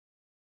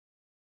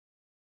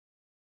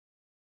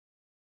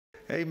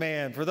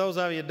Amen. For those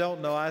of you who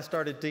don't know, I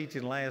started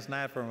teaching last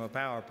night from a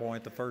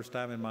PowerPoint the first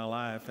time in my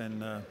life,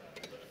 and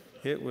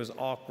it was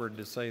awkward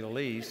to say the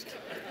least.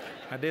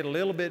 I did a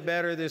little bit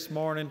better this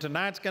morning.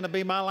 Tonight's going to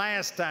be my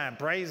last time.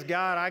 Praise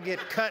God, I get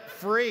cut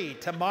free.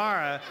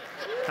 Tomorrow,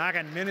 I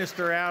can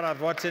minister out of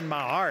what's in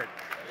my heart.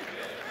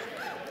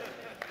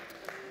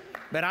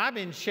 But I've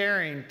been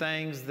sharing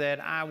things that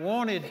I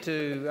wanted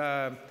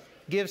to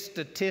give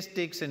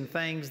statistics and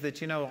things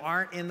that,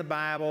 aren't in the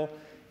Bible.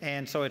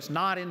 And so it's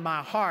not in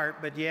my heart,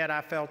 but yet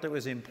I felt it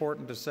was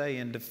important to say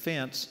in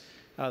defense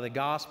of the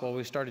gospel.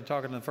 We started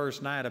talking the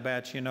first night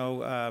about,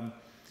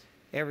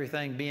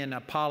 everything being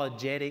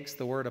apologetics.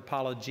 The word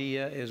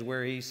apologia is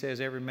where he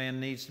says every man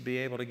needs to be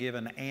able to give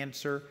an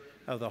answer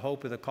of the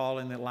hope of the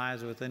calling that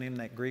lies within him.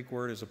 That Greek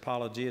word is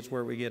apologia. It's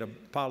where we get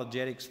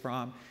apologetics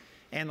from.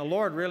 And the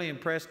Lord really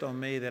impressed on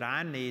me that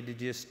I need to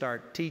just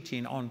start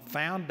teaching on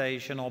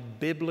foundational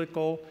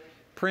biblical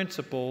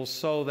principles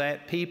so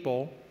that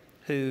people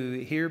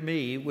who hear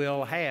me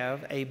will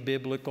have a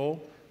biblical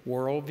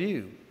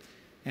worldview.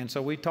 And so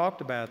we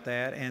talked about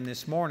that, and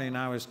this morning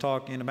I was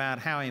talking about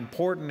how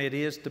important it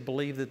is to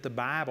believe that the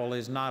Bible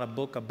is not a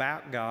book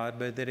about God,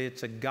 but that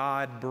it's a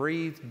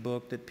God-breathed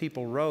book that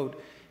people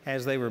wrote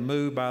as they were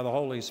moved by the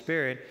Holy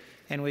Spirit.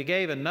 And we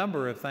gave a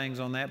number of things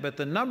on that, but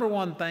the number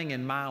one thing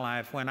in my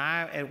life, when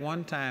I at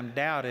one time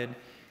doubted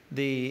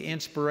the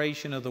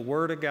inspiration of the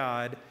Word of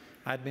God,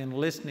 I'd been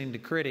listening to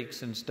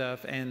critics and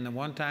stuff, and the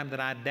one time that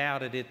I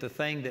doubted it, the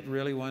thing that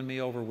really won me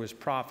over was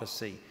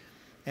prophecy.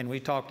 And we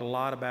talked a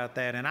lot about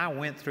that, and I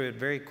went through it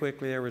very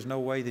quickly. There was no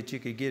way that you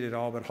could get it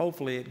all, but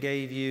hopefully it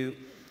gave you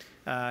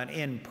an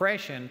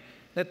impression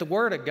that the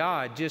Word of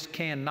God just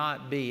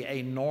cannot be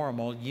a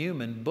normal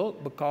human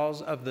book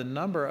because of the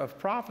number of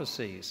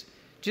prophecies.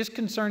 Just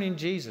concerning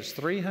Jesus,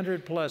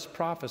 300 plus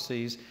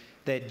prophecies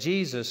that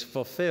Jesus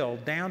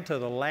fulfilled down to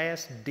the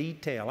last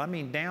detail. I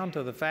mean, down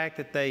to the fact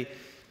that they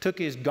took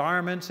his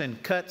garments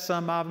and cut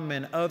some of them,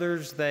 and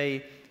others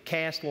they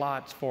cast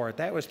lots for it.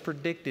 That was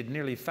predicted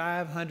nearly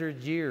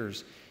 500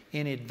 years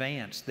in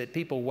advance, that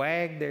people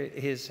wagged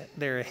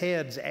their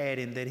heads at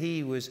him, that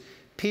he was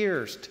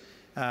pierced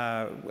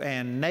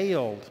and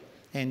nailed,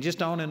 and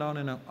just on and on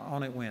and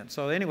on it went.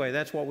 So anyway,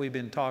 that's what we've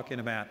been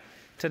talking about.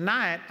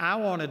 Tonight, I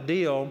want to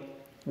deal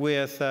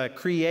with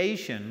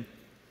creation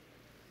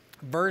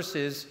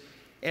versus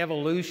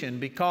evolution,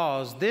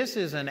 because this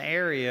is an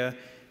area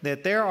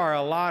that there are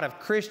a lot of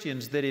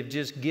Christians that have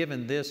just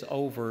given this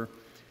over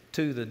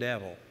to the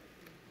devil.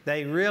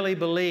 They really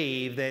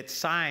believe that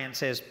science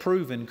has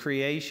proven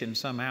creation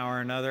somehow or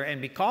another, and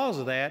because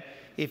of that,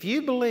 if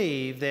you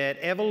believe that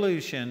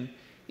evolution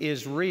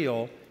is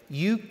real,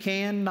 you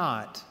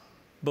cannot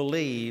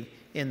believe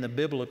in the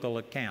biblical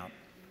account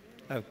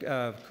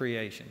of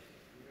creation.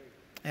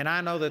 And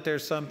I know that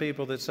there's some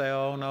people that say,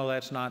 oh, no,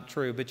 that's not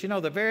true. But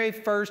the very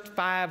first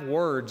 5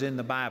 words in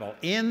the Bible,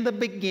 in the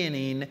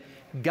beginning,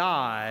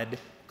 God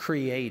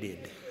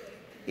created.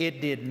 It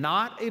did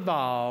not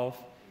evolve.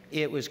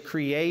 It was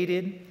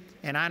created.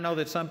 And I know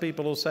that some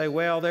people will say,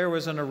 well, there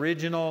was an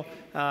original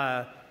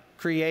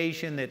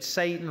creation that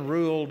Satan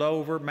ruled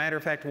over. Matter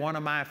of fact, one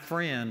of my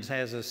friends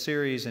has a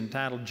series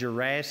entitled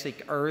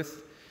Jurassic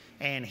Earth.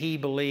 And he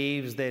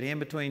believes that in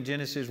between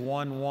Genesis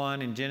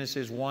 1:1 and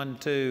Genesis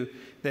 1:2,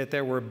 that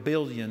there were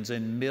billions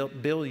and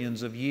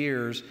billions of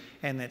years,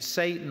 and that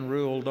Satan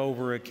ruled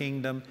over a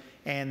kingdom,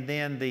 and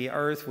then the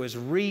earth was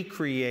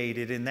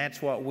recreated, and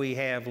that's what we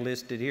have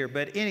listed here.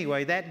 But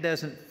anyway, that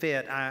doesn't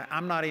fit.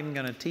 I'm not even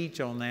going to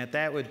teach on that.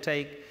 That would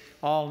take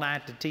all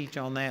night to teach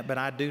on that, but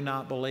I do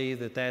not believe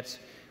that that's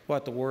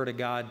what the Word of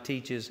God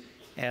teaches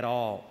at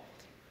all.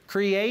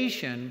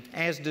 Creation,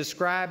 as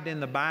described in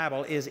the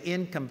Bible, is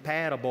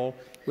incompatible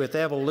with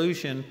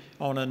evolution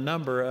on a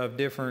number of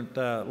different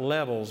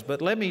levels.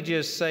 But let me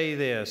just say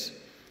this,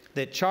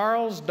 that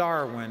Charles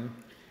Darwin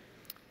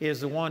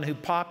is the one who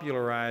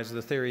popularized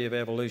the theory of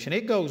evolution.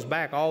 It goes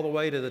back all the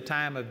way to the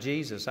time of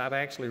Jesus. I've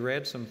actually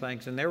read some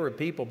things, and there were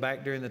people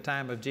back during the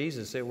time of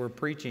Jesus that were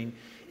preaching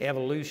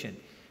evolution.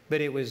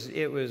 But it was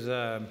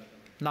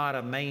not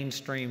a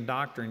mainstream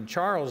doctrine.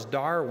 Charles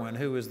Darwin,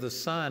 who was the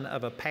son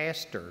of a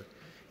pastor,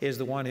 is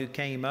the one who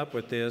came up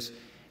with this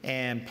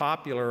and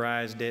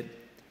popularized it.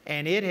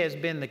 And it has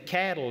been the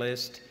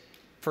catalyst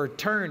for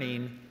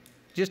turning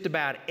just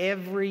about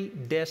every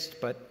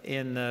despot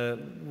in the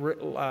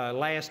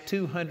last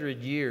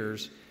 200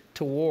 years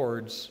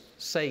towards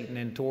Satan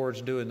and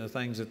towards doing the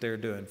things that they're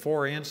doing.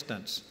 For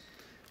instance,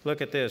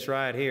 look at this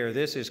right here.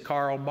 This is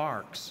Karl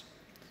Marx.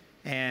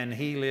 And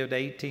he lived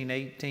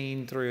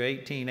 1818 through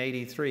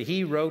 1883.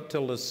 He wrote to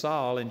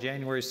LaSalle on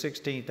January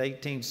 16,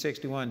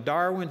 1861,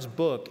 Darwin's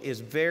book is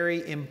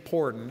very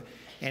important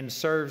and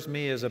serves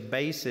me as a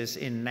basis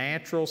in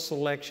natural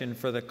selection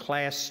for the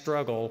class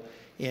struggle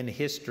in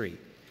history.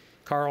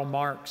 Karl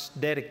Marx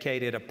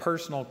dedicated a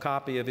personal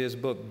copy of his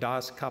book,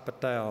 Das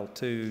Kapital,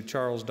 to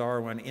Charles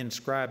Darwin,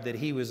 inscribed that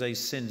he was a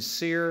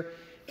sincere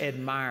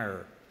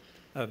admirer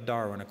of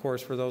Darwin. Of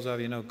course, for those of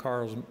you who know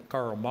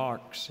Karl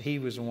Marx, he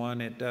was the one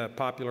that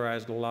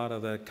popularized a lot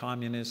of the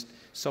communist,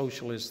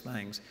 socialist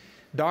things.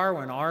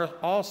 Darwin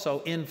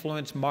also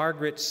influenced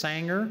Margaret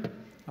Sanger.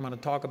 I'm going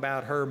to talk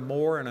about her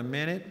more in a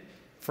minute.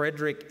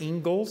 Frederick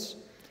Engels,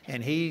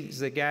 and he's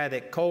the guy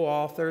that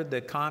co-authored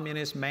the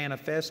Communist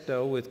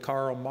Manifesto with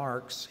Karl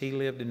Marx. He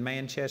lived in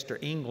Manchester,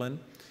 England.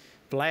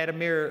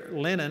 Vladimir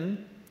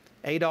Lenin,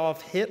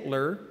 Adolf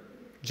Hitler,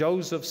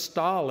 Joseph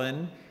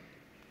Stalin,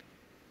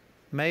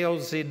 Mao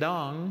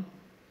Zedong,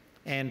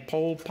 and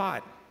Pol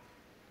Pot.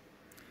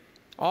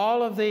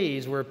 All of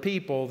these were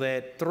people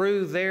that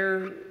through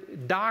their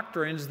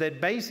doctrines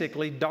that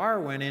basically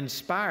Darwin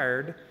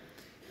inspired,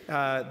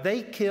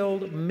 they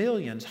killed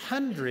millions,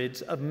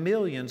 hundreds of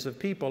millions of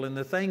people, and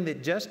the thing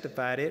that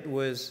justified it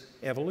was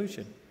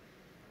evolution.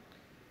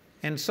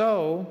 And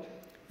so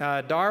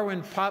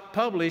Darwin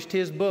published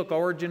his book,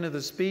 Origin of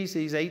the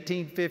Species,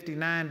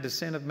 1859,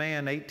 Descent of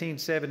Man,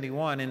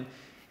 1871,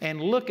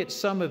 and look at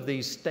some of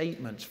these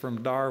statements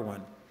from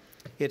Darwin.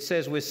 It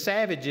says, with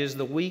savages,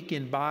 the weak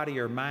in body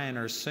or mind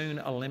are soon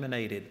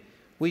eliminated.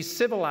 We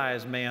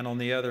civilized man, on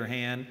the other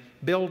hand,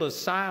 build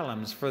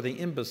asylums for the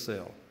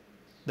imbecile,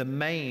 the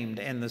maimed,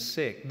 and the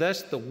sick.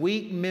 Thus the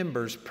weak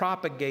members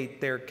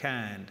propagate their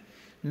kind.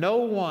 No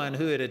one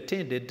who had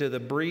attended to the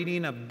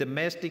breeding of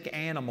domestic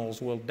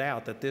animals will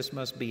doubt that this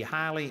must be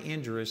highly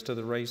injurious to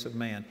the race of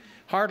man.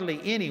 Hardly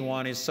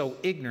anyone is so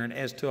ignorant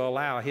as to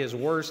allow his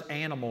worst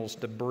animals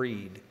to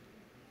breed.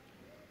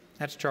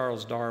 That's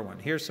Charles Darwin.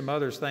 Here's some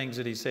other things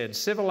that he said.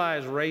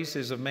 Civilized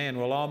races of man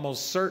will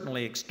almost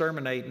certainly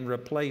exterminate and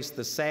replace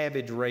the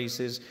savage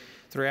races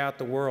throughout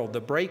the world. The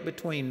break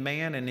between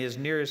man and his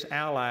nearest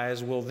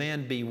allies will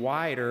then be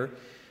wider,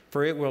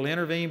 for it will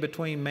intervene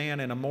between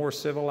man and a more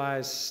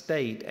civilized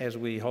state, as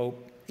we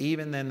hope,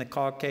 even than the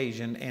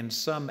Caucasian, and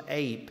some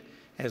ape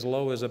as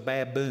low as a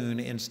baboon,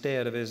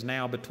 instead of as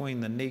now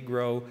between the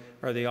Negro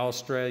or the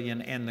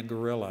Australian and the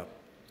gorilla.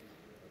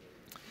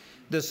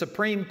 The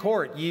Supreme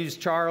Court used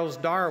Charles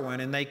Darwin,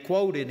 and they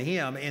quoted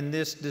him in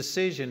this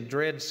decision,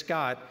 Dred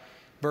Scott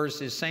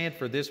versus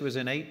Sanford. This was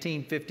in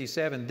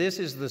 1857. This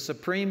is the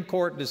Supreme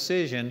Court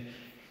decision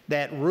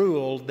that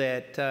ruled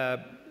that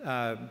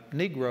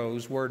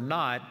Negroes were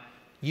not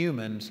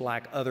humans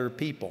like other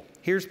people.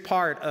 Here's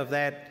part of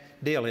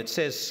that deal. It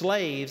says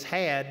slaves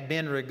had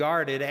been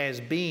regarded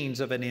as beings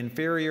of an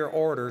inferior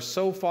order,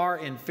 so far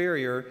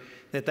inferior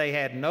that they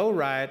had no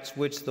rights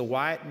which the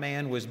white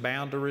man was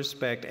bound to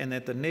respect, and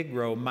that the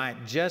Negro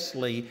might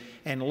justly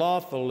and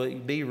lawfully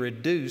be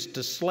reduced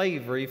to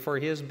slavery for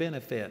his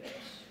benefit.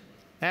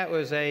 That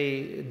was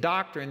a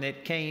doctrine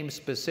that came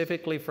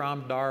specifically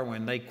from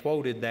Darwin. They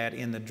quoted that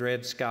in the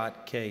Dred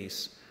Scott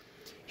case.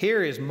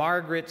 Here is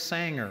Margaret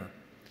Sanger.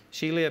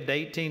 She lived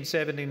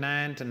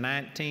 1879 to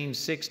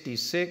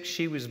 1966.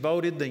 She was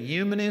voted the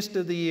Humanist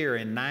of the Year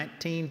in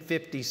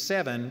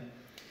 1957.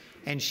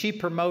 And she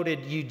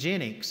promoted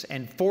eugenics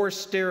and forced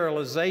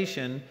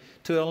sterilization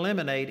to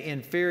eliminate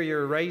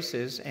inferior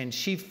races, and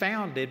she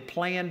founded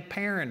Planned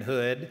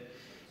Parenthood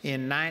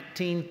in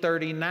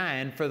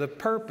 1939 for the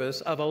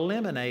purpose of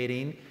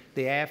eliminating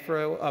the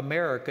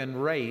Afro-American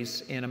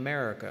race in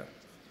America.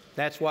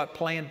 That's what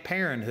Planned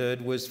Parenthood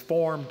was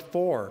formed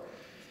for.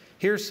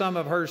 Here's some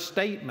of her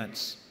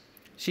statements.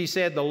 She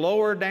said, the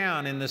lower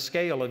down in the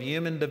scale of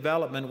human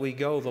development we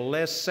go, the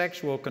less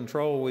sexual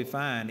control we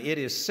find. It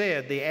is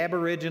said the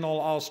Aboriginal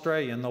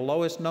Australian, the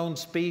lowest known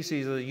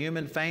species of the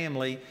human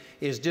family,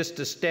 is just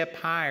a step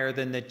higher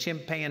than the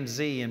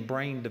chimpanzee in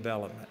brain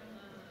development.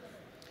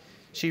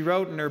 She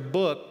wrote in her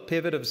book,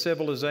 Pivot of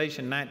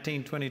Civilization,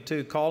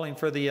 1922, calling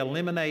for the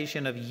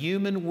elimination of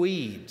human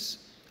weeds,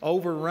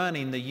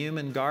 overrunning the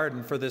human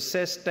garden, for the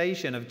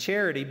cessation of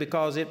charity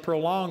because it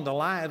prolonged the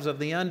lives of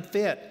the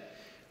unfit,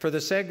 for the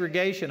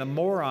segregation of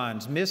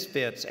morons,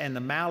 misfits, and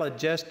the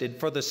maladjusted,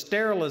 for the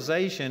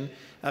sterilization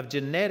of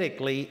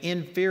genetically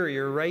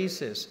inferior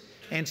races.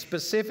 And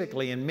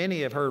specifically, in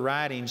many of her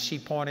writings, she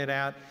pointed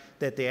out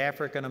that the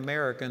African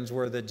Americans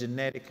were the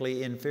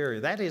genetically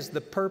inferior. That is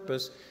the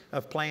purpose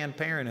of Planned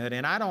Parenthood.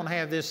 And I don't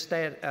have this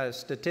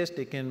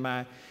statistic in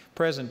my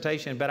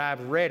presentation, but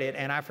I've read it,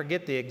 and I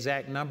forget the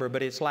exact number,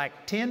 but it's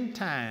like 10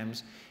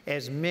 times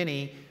as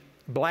many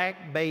black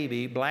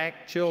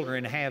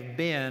children have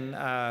been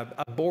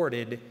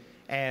aborted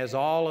as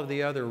all of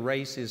the other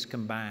races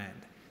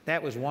combined.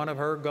 That was one of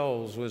her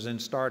goals, was in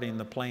starting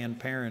the Planned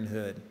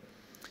Parenthood.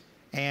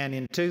 And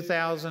in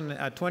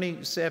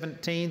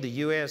 2017, the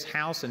U.S.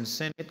 House and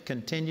Senate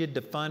continued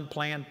to fund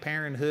Planned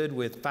Parenthood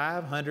with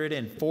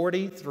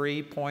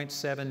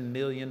 $543.7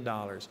 million.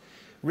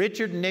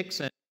 Richard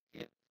Nixon,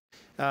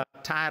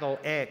 Title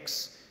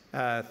X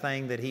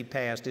thing that he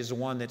passed, is the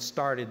one that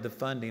started the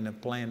funding of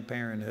Planned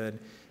Parenthood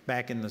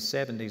back in the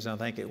 70s, I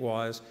think it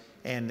was.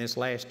 And this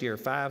last year,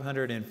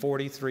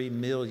 $543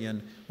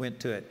 million went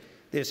to it.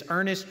 This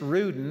Ernest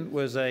Rudin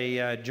was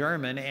a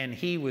German, and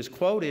he was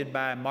quoted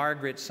by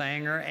Margaret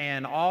Sanger,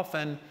 and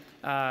often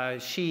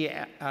she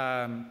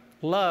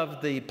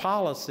loved the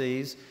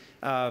policies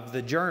of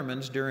the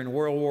Germans during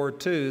World War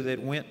II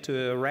that went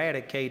to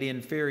eradicate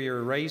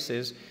inferior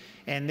races.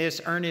 And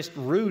this Ernest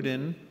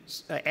Rudin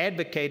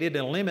advocated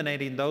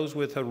eliminating those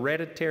with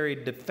hereditary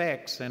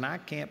defects, and I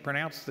can't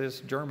pronounce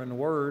this German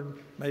word,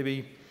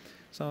 maybe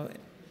so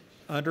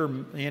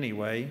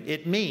anyway,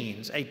 it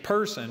means a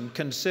person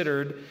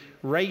considered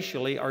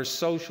racially or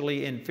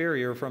socially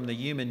inferior from the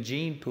human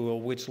gene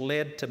pool, which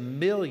led to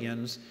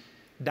millions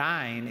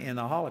dying in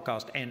the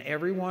Holocaust. And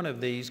every one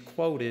of these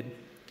quoted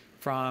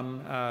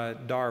from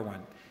Darwin.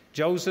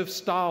 Joseph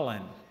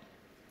Stalin.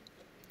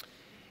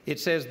 It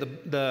says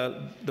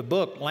the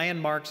book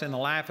Landmarks in the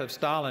Life of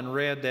Stalin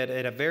read that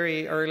at a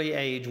very early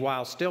age,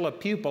 while still a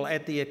pupil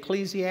at the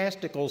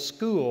ecclesiastical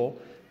school,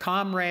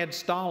 Comrade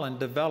Stalin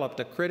developed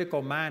a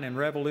critical mind and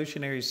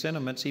revolutionary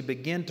sentiments. He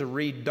began to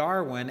read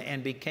Darwin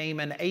and became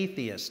an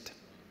atheist.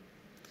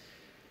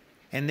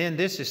 And then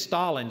this is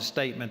Stalin's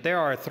statement. There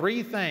are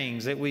 3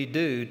 things that we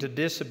do to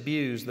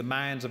disabuse the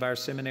minds of our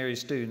seminary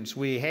students.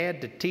 We had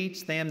to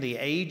teach them the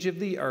age of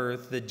the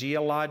earth, the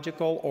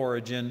geological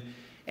origin,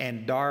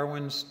 and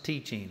Darwin's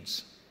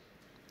teachings.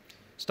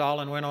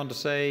 Stalin went on to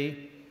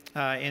say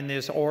in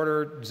this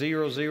order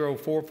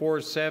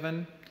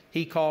 00447,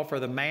 he called for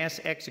the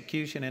mass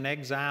execution and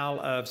exile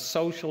of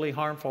socially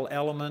harmful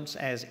elements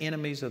as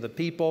enemies of the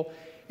people,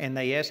 and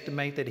they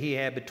estimate that he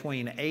had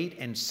between 8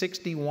 and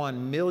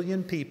 61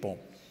 million people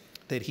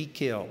that he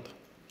killed.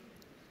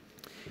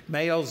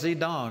 Mao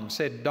Zedong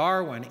said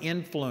Darwin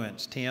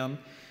influenced him,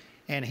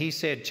 and he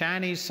said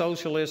Chinese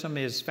socialism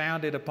is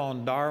founded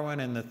upon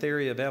Darwin and the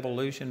theory of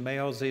evolution.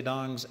 Mao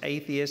Zedong's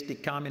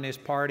atheistic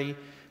Communist Party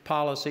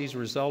policies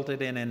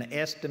resulted in an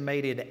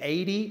estimated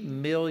 80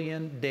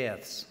 million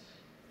deaths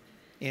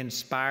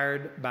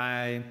inspired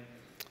by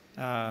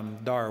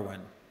Darwin.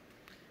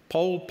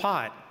 Pol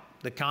Pot,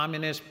 the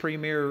communist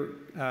premier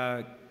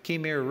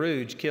Khmer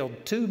Rouge, killed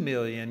 2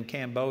 million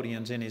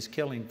Cambodians in his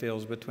killing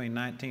fields between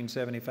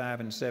 1975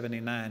 and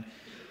 79.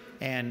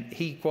 And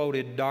he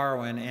quoted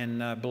Darwin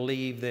and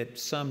believed that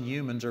some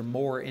humans are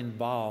more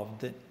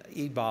evolved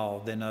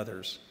than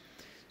others.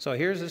 So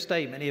here's a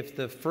statement. If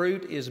the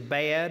fruit is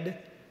bad,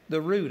 the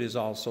root is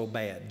also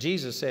bad.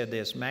 Jesus said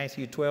this,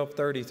 Matthew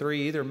 12:33,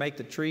 either make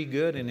the tree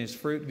good and his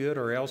fruit good,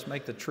 or else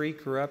make the tree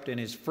corrupt and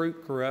his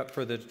fruit corrupt,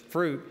 for the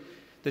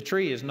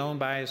tree is known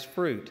by his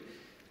fruit.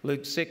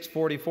 Luke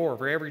 6:44,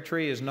 for every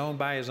tree is known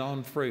by his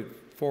own fruit.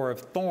 For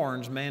of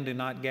thorns men do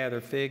not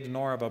gather figs,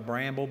 nor of a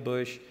bramble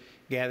bush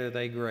gather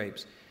they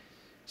grapes.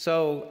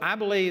 So I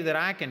believe that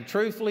I can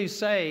truthfully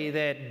say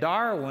that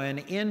Darwin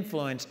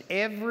influenced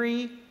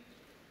every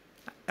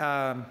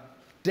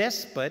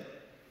despot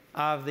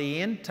of the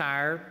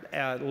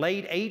entire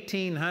late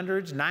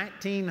 1800s,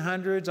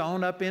 1900s,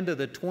 on up into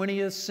the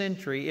 20th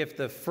century. If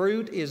the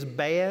fruit is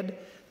bad,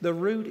 the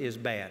root is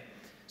bad.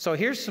 So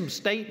here's some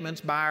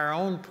statements by our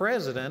own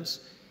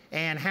presidents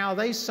and how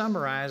they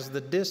summarize the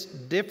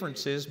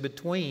differences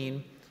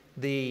between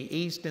the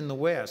East and the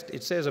West.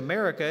 It says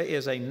America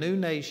is a new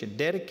nation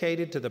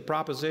dedicated to the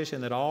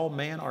proposition that all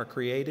men are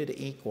created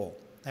equal.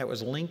 That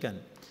was Lincoln.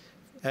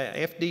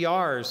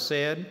 FDR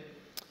said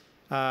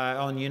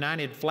on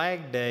United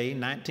Flag Day,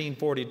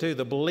 1942,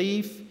 the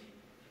belief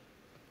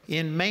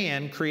in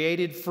man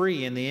created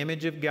free in the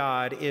image of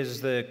God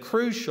is the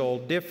crucial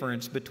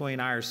difference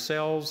between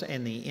ourselves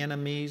and the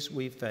enemies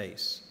we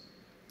face.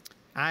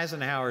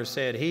 Eisenhower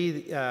said,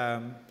 he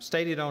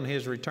stated on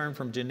his return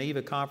from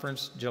Geneva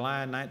Conference,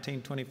 July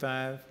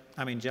 25th,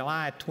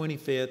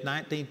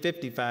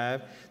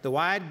 1955, the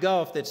wide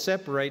gulf that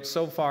separates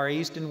so far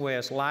east and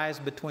west lies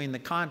between the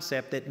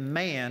concept that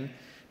man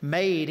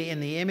made in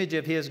the image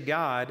of his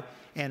God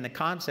and the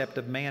concept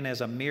of man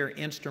as a mere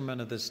instrument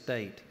of the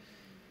state.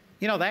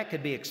 You know, that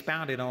could be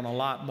expounded on a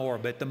lot more,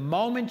 but the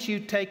moment you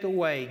take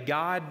away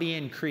God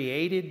being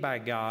created by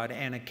God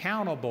and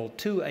accountable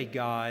to a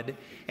God,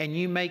 and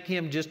you make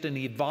him just an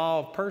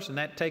evolved person,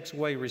 that takes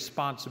away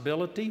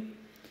responsibility.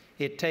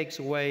 It takes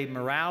away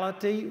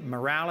morality.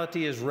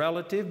 Morality is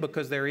relative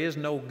because there is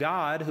no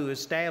God who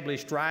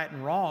established right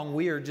and wrong.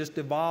 We are just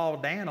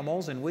evolved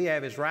animals, and we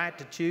have as right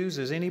to choose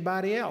as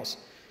anybody else.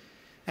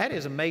 That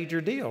is a major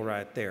deal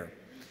right there.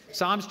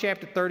 Psalms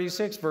chapter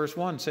 36, verse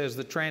 1 says,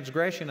 the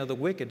transgression of the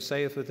wicked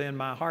saith within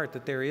my heart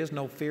that there is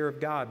no fear of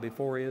God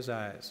before his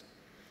eyes.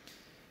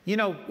 You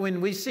know,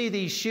 when we see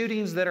these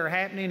shootings that are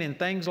happening and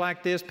things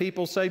like this,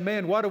 people say,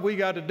 man, what do we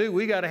got to do?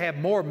 We got to have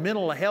more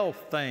mental health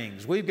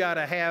things. We've got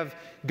to have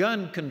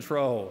gun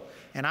control.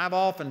 And I've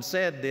often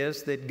said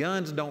this, that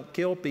guns don't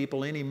kill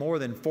people any more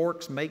than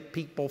forks make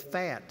people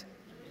fat.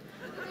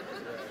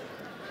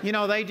 You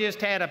know, they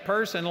just had a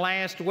person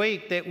last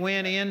week that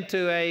went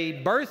into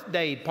a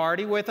birthday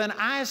party with an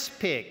ice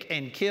pick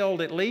and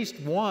killed at least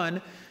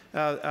one.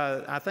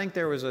 I think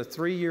there was a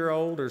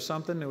 3-year-old or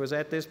something that was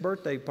at this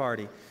birthday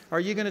party.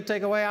 Are you going to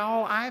take away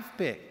all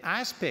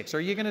ice picks?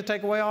 Are you going to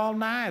take away all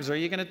knives? Are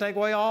you going to take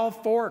away all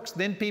forks?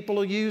 Then people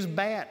will use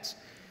bats.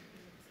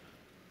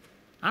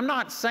 I'm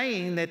not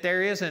saying that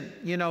there isn't,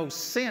 you know,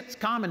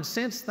 common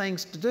sense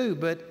things to do,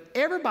 but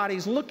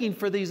everybody's looking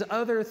for these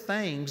other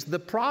things. The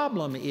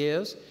problem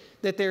is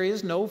that there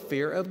is no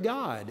fear of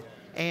God,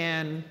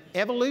 and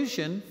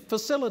evolution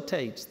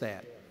facilitates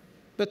that.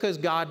 because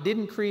God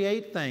didn't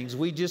create things.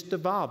 We just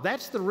evolved.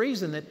 That's the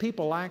reason that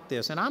people like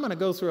this. And I'm going to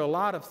go through a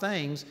lot of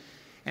things,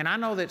 and I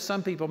know that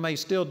some people may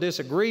still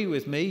disagree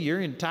with me.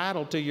 You're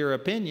entitled to your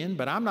opinion,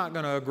 but I'm not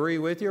going to agree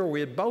with you, or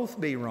we'd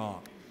both be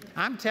wrong.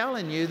 I'm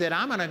telling you that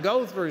I'm going to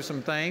go through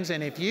some things,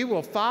 and if you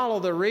will follow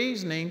the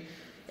reasoning,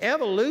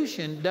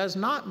 evolution does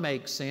not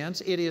make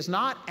sense. It is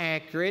not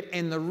accurate,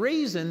 and the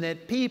reason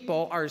that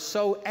people are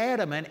so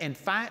adamant and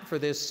fight for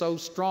this so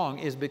strong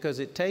is because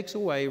it takes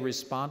away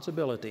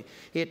responsibility.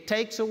 It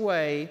takes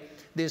away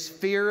this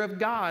fear of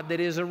God that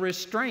is a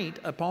restraint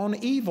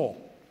upon evil.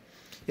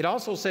 It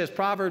also says,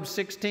 Proverbs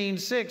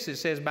 16:6, it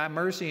says, by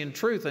mercy and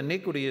truth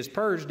iniquity is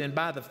purged, and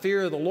by the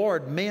fear of the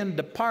Lord men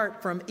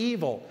depart from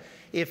evil.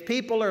 If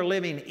people are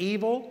living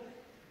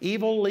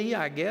evilly,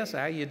 I guess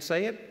how you'd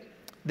say it,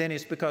 then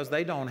it's because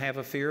they don't have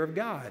a fear of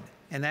God.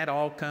 And that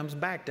all comes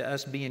back to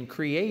us being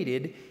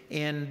created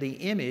in the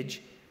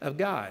image of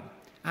God.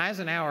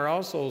 Eisenhower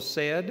also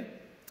said,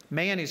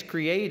 man is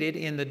created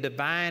in the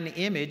divine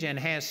image and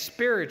has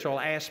spiritual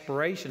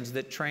aspirations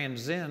that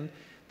transcend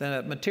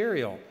the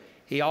material.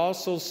 He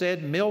also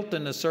said,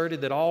 Milton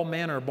asserted that all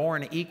men are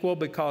born equal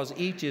because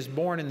each is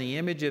born in the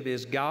image of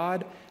his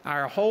God.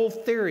 Our whole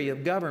theory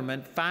of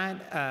government,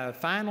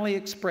 finally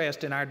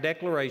expressed in our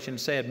Declaration,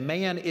 said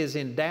man is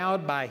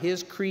endowed by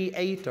his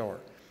Creator.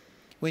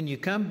 When you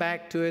come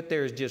back to it,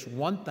 there's just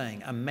one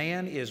thing. A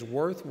man is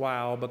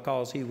worthwhile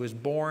because he was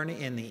born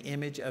in the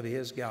image of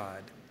his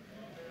God.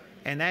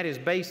 And that is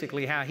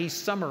basically how he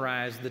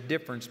summarized the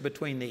difference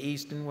between the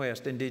East and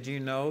West. And did you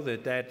know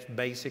that that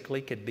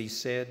basically could be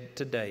said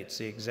today? It's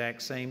the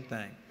exact same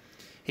thing.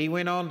 He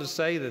went on to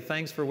say the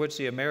things for which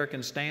the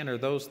Americans stand are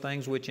those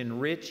things which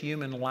enrich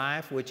human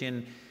life, which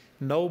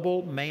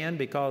ennoble man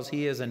because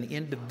he is an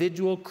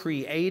individual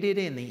created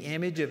in the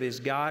image of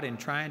his God and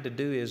trying to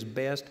do his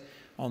best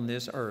on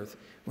this earth.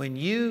 When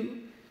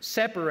you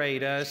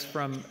separate us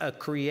from a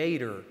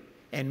creator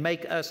and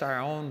make us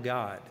our own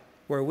God,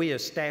 where we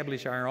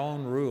establish our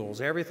own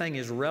rules, everything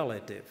is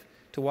relative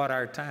to what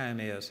our time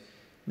is,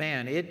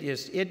 man,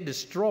 it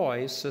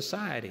destroys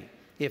society.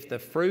 If the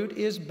fruit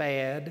is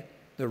bad,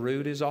 the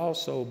root is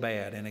also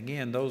bad. And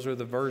again, those are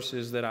the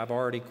verses that I've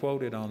already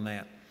quoted on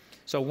that.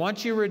 So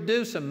once you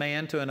reduce a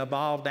man to an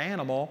evolved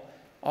animal,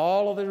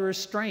 all of the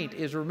restraint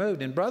is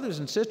removed. And brothers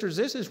and sisters,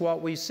 this is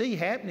what we see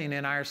happening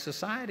in our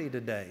society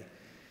today.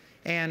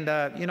 And,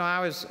 you know,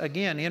 I was,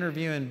 again,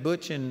 interviewing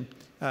Butch and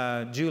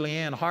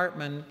Julianne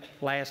Hartman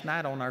last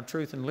night on our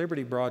Truth and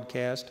Liberty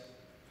broadcast.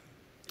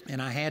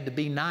 And I had to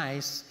be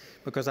nice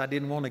because I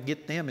didn't want to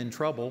get them in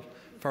trouble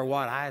for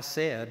what I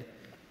said.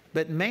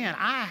 But, man,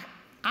 I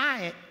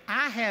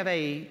have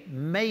a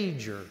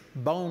major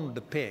bone to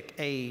pick,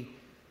 a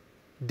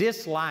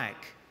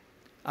dislike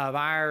of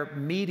our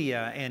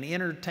media and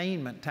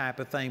entertainment type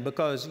of thing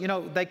because, you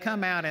know, they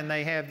come out and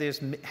they have this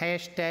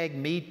hashtag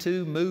Me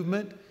Too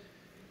movement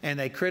and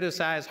they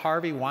criticize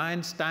Harvey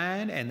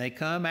Weinstein and they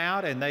come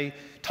out and they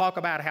talk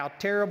about how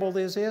terrible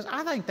this is.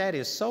 I think that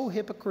is so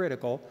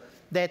hypocritical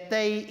that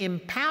they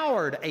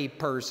empowered a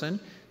person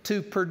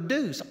to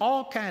produce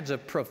all kinds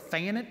of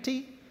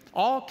profanity,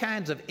 all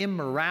kinds of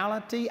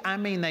immorality. I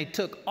mean, they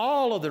took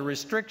all of the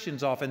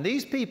restrictions off. And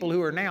these people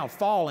who are now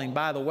falling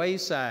by the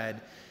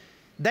wayside,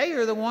 they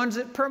are the ones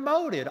that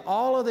promoted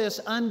all of this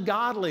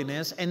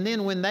ungodliness. And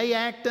then when they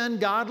act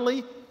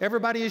ungodly,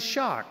 everybody is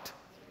shocked.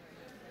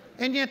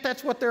 And yet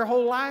that's what their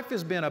whole life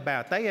has been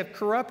about. They have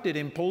corrupted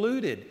and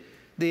polluted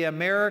the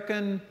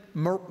American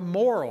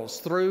morals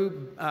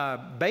through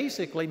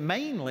basically,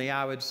 mainly,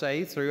 I would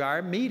say, through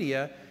our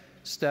media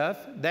stuff.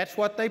 That's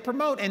what they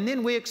promote. And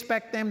then we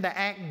expect them to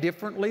act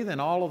differently than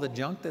all of the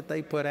junk that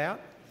they put out.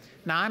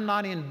 Now, I'm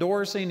not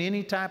endorsing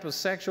any type of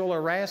sexual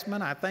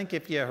harassment. I think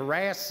if you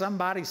harass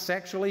somebody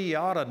sexually, you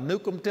ought to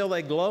nuke them till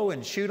they glow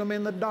and shoot them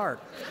in the dark.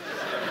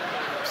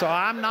 So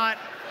I'm not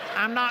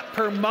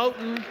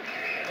promoting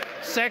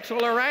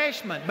sexual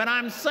harassment, but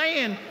I'm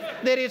saying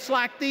that it's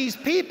like these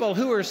people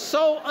who are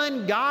so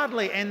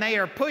ungodly and they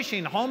are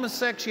pushing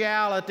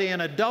homosexuality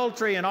and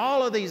adultery and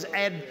all of these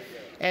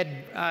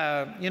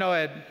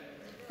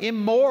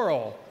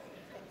immoral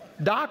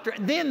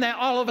doctrine. Then they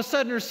all of a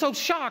sudden are so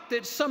shocked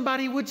that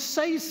somebody would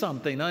say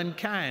something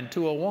unkind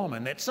to a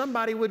woman, that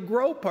somebody would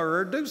grope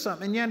her or do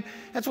something. And yet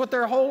that's what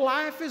their whole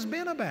life has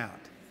been about.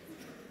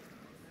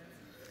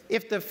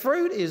 If the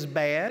fruit is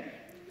bad,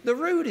 the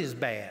root is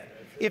bad.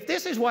 If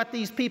this is what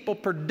these people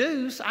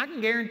produce, I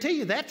can guarantee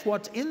you that's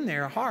what's in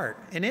their heart.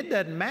 And it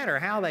doesn't matter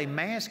how they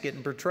mask it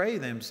and portray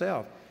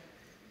themselves.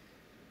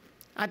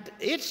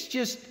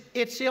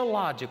 It's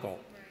illogical.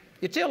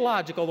 It's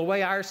illogical the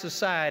way our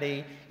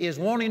society is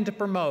wanting to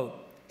promote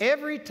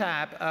every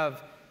type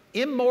of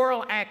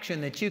immoral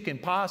action that you can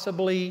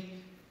possibly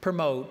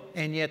promote,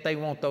 and yet they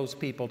want those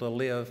people to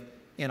live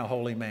in a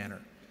holy manner.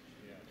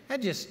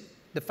 That just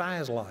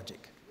defies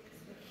logic.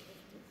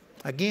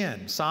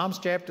 Again, Psalms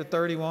chapter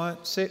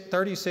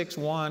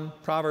 36:1,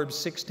 Proverbs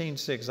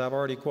 16:6, I've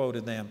already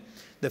quoted them.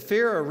 The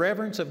fear or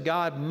reverence of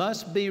God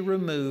must be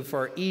removed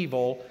for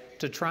evil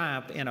to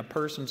triumph in a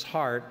person's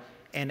heart,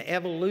 and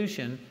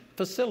evolution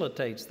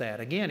facilitates that.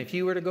 Again, if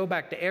you were to go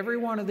back to every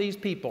one of these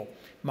people,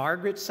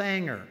 Margaret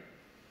Sanger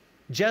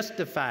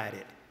justified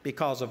it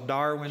because of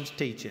Darwin's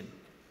teaching.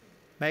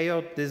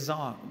 Mayo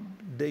Dizon,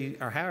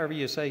 or however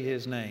you say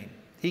his name,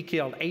 he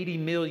killed 80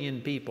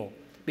 million people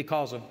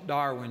because of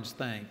Darwin's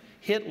thing.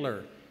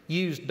 Hitler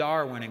used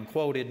Darwin and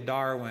quoted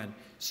Darwin.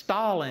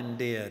 Stalin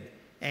did.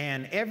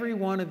 And every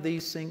one of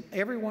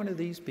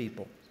these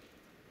people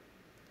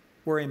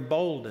were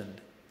emboldened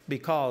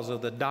because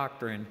of the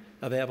doctrine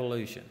of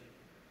evolution.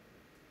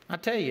 I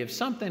tell you, if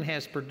something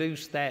has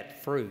produced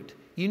that fruit,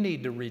 you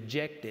need to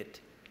reject it,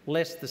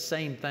 lest the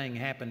same thing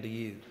happen to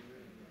you.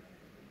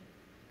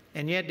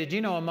 And yet, did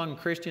you know among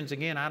Christians,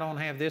 again, I don't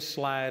have this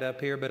slide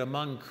up here, but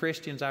among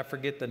Christians, I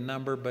forget the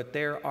number, but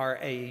there are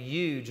a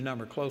huge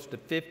number, close to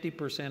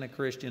 50% of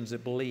Christians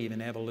that believe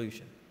in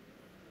evolution.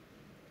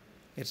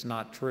 It's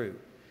not true.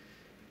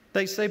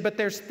 They say, but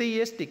there's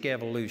theistic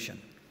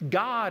evolution.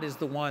 God is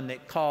the one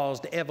that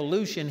caused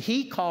evolution.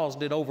 He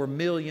caused it over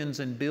millions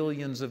and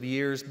billions of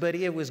years, but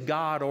it was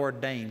God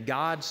ordained.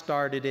 God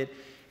started it,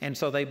 and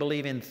so they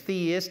believe in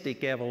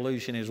theistic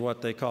evolution is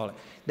what they call it.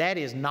 That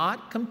is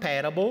not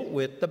compatible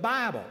with the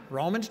Bible.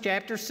 Romans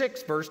chapter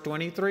 6, verse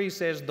 23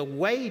 says, the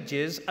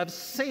wages of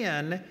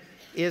sin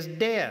is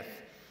death.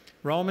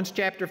 Romans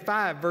chapter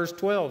 5, verse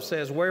 12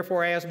 says,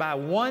 wherefore as by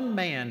one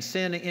man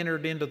sin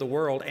entered into the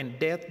world, and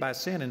death by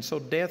sin, and so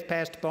death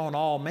passed upon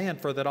all men,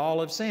 for that all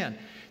have sinned.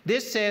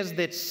 This says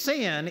that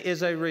sin is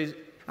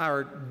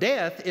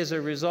death is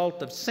a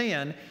result of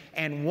sin,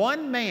 and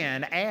one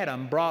man,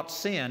 Adam, brought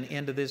sin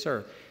into this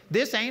earth.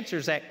 This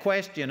answers that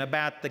question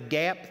about the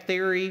gap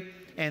theory,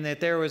 and that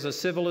there was a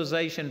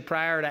civilization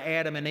prior to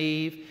Adam and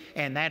Eve,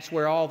 and that's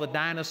where all the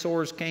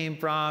dinosaurs came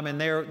from, and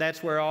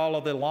that's where all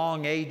of the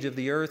long age of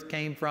the earth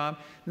came from.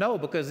 No,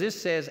 because this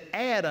says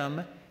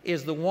Adam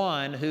is the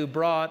one who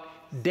brought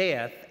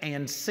death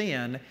and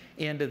sin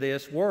into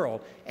this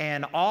world.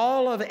 And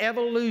all of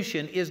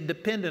evolution is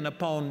dependent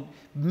upon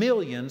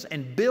millions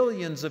and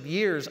billions of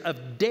years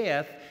of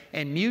death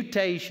and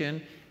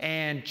mutation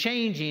and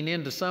changing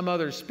into some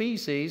other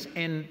species.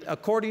 And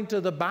according to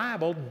the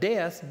Bible,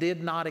 death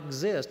did not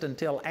exist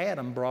until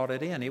Adam brought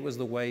it in. It was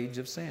the wage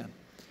of sin.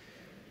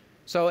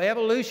 So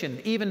evolution,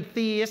 even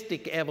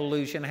theistic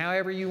evolution,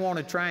 however you want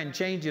to try and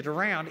change it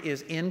around,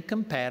 is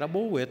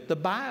incompatible with the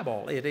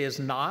Bible. It is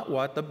not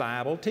what the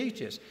Bible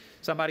teaches.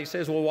 Somebody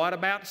says, well, what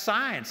about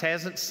science?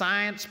 Hasn't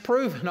science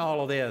proven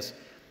all of this?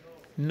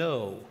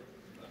 No,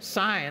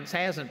 science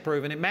hasn't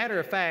proven it. Matter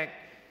of fact,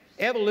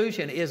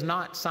 evolution is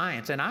not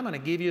science. And I'm going to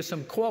give you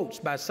some quotes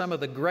by some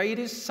of the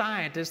greatest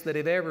scientists that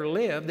have ever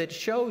lived that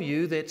show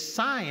you that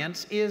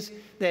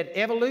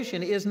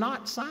evolution is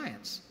not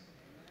science.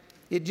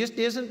 It just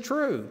isn't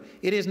true.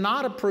 It is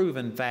not a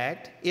proven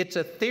fact. It's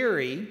a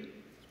theory.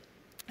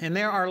 And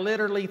there are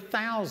literally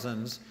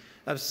thousands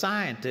of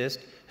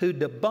scientists who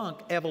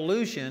debunk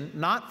evolution,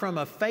 not from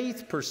a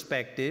faith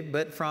perspective,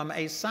 but from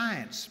a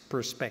science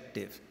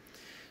perspective.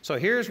 So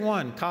here's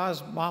one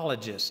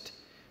cosmologist,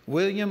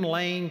 William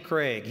Lane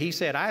Craig. He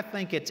said, I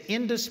think it's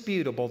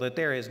indisputable that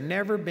there has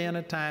never been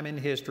a time in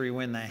history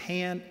when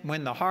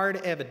the hard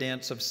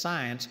evidence of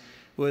science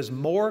was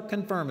more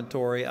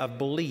confirmatory of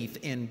belief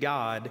in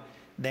God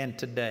than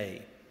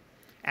today.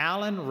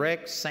 Alan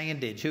Rex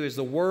Sandage, who is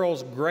the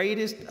world's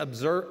greatest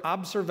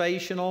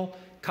observational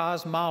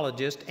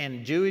cosmologist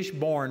and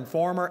Jewish-born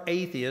former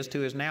atheist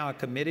who is now a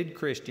committed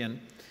Christian,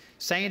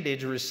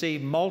 Sandage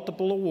received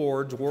multiple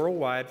awards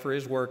worldwide for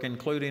his work,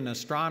 including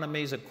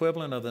astronomy's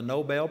equivalent of the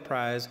Nobel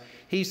Prize.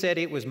 He said,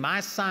 it was my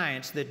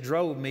science that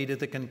drove me to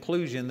the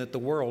conclusion that the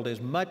world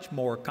is much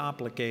more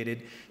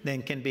complicated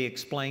than can be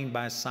explained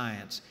by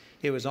science.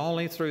 It was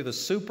only through the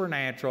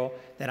supernatural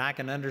that I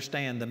can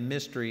understand the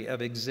mystery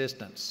of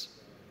existence.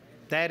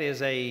 That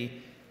is a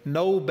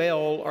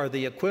Nobel, or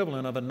the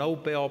equivalent of a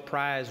Nobel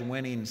Prize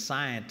winning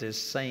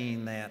scientist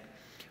saying that.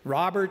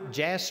 Robert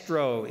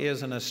Jastrow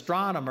is an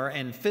astronomer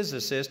and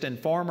physicist and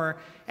former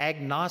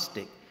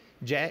agnostic.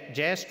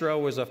 Jastrow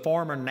was a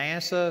former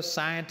NASA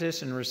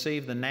scientist and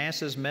received the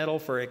NASA's Medal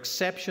for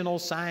Exceptional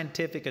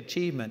Scientific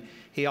Achievement.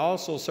 He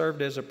also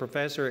served as a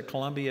professor at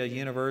Columbia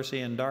University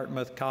and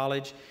Dartmouth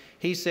College.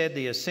 He said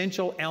the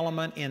essential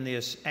element in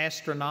the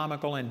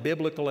astronomical and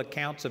biblical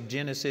accounts of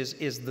Genesis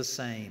is the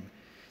same.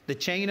 The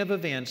chain of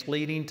events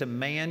leading to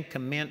man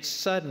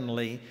commenced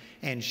suddenly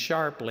and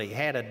sharply,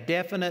 had a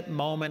definite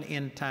moment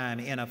in time,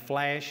 in a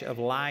flash of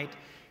light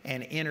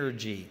and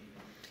energy.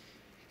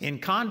 In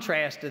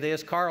contrast to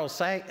this, Carl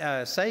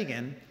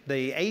Sagan,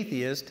 the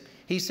atheist,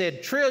 he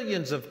said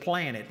trillions of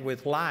planets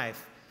with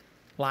life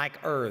like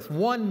Earth,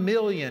 1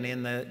 million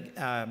in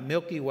the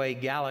Milky Way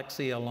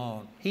galaxy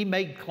alone. He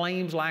made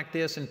claims like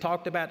this and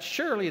talked about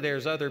surely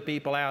there's other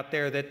people out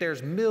there, that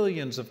there's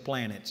millions of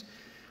planets.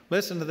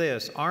 Listen to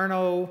this.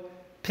 Arno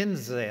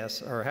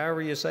Pinzes, or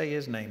however you say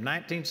his name,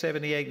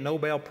 1978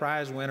 Nobel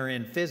Prize winner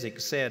in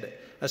physics, said,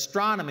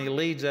 "Astronomy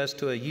leads us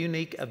to a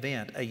unique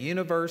event, a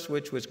universe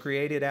which was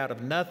created out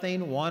of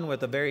nothing, one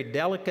with a very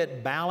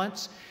delicate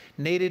balance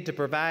needed to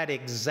provide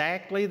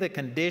exactly the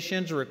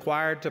conditions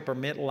required to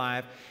permit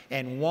life,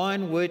 and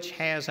one which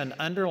has an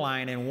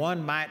underlying, and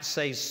one might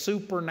say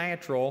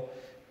supernatural,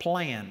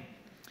 plan."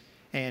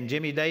 And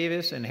Jimmy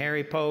Davis and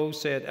Harry Poe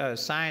said,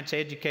 science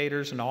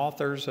educators and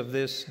authors of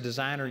this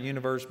Designer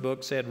Universe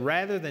book said,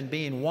 rather than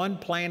being one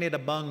planet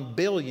among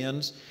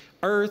billions,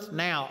 Earth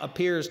now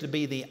appears to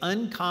be the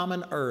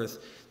uncommon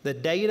Earth. The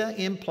data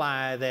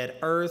imply that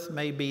Earth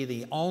may be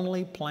the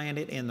only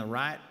planet in the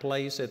right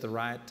place at the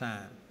right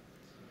time.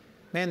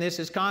 Man, this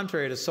is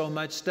contrary to so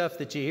much stuff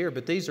that you hear,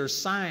 but these are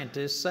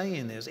scientists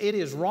saying this. It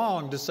is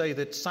wrong to say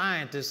that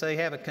scientists, they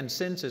have a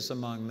consensus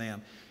among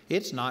them.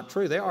 It's not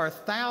true. There are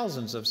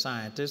thousands of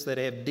scientists that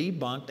have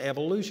debunked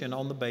evolution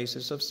on the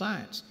basis of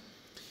science.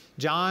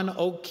 John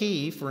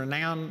O'Keefe,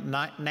 renowned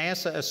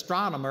NASA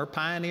astronomer,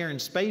 pioneer in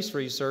space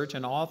research,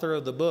 and author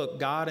of the book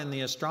God and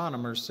the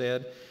Astronomer,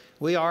 said,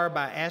 "We are,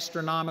 by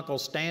astronomical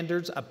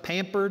standards, a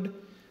pampered,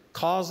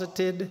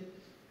 closeted,"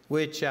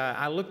 which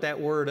I looked that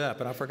word up,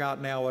 but I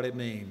forgot now what it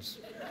means.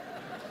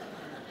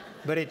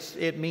 But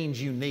it means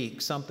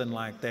unique, something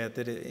like that.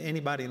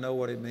 Anybody know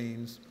what it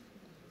means?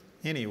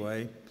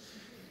 Anyway,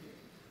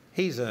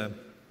 he's an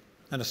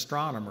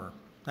astronomer.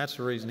 That's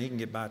the reason he can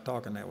get by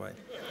talking that way.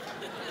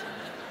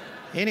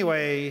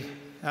 Anyway,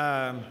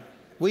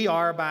 we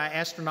are, by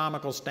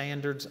astronomical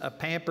standards, a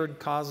pampered,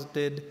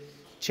 closeted,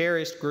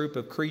 cherished group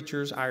of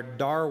creatures. Our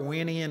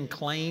Darwinian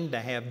claim to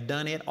have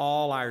done it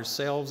all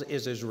ourselves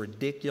is as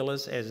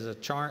ridiculous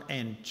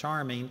and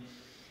charming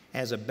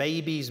as a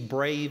baby's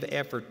brave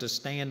effort to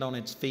stand on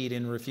its feet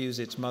and refuse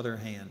its mother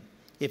hand.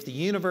 If the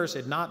universe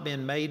had not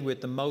been made with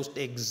the most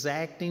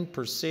exacting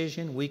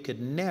precision, we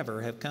could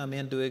never have come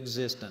into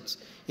existence.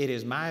 It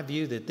is my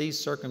view that these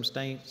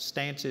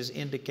circumstances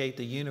indicate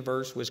the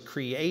universe was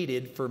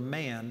created for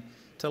man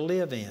to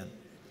live in.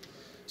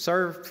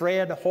 Sir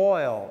Fred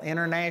Hoyle,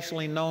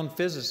 internationally known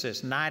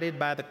physicist, knighted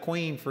by the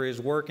Queen for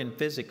his work in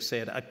physics,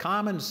 said, "A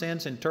common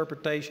sense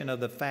interpretation of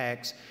the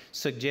facts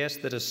suggests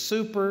that a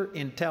super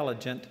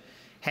intelligent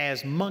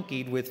has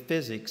monkeyed with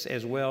physics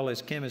as well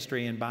as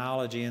chemistry and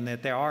biology, and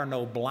that there are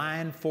no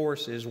blind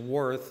forces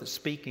worth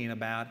speaking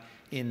about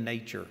in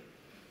nature."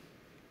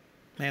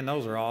 Man,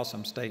 those are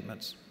awesome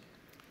statements.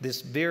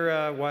 This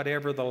Vera,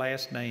 whatever the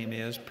last name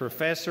is,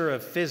 professor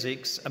of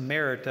physics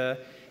emerita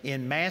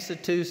in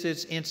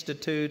Massachusetts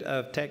Institute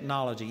of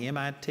Technology,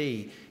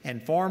 MIT,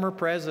 and former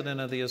president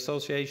of the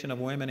Association of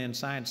Women in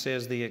Science,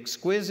 says the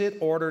exquisite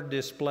order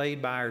displayed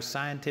by our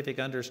scientific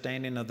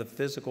understanding of the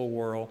physical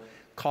world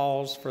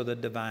calls for the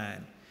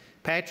divine.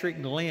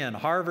 Patrick Glenn,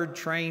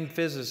 Harvard-trained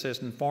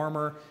physicist and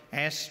former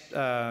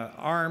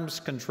arms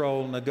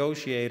control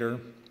negotiator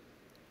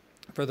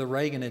for the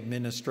Reagan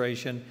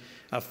administration,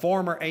 a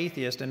former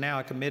atheist and now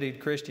a committed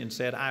Christian,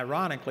 said,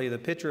 "Ironically, the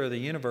picture of the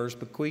universe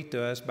bequeathed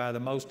to us by the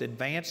most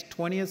advanced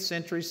 20th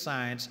century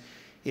science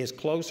is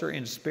closer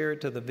in spirit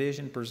to the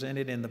vision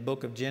presented in the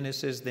book of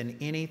Genesis than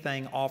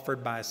anything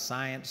offered by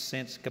science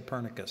since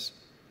Copernicus."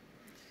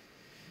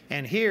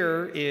 And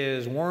here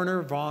is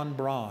Werner von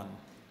Braun,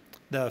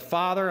 the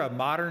father of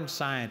modern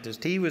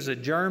scientists. He was a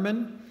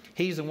German.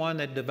 He's the one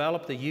that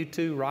developed the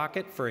U-2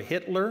 rocket for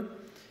Hitler.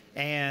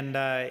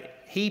 And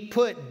he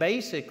put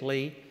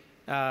basically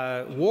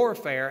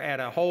warfare at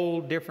a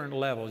whole different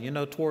level. You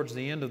know, towards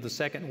the end of the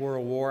Second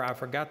World War, I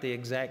forgot the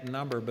exact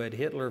number, but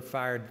Hitler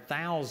fired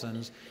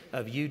thousands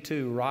of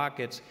U-2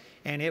 rockets,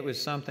 and it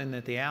was something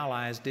that the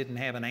Allies didn't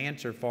have an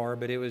answer for,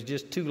 but it was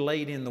just too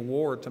late in the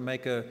war to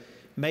make a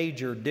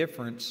major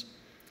difference.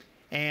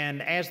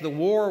 And as the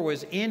war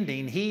was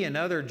ending, he and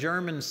other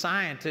German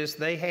scientists,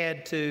 they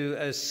had to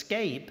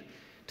escape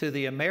to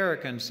the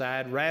American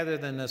side rather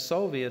than the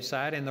Soviet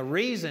side. And the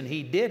reason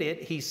he did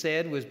it, he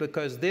said, was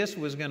because this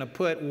was going to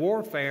put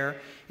warfare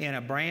in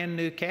a brand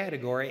new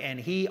category, and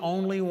he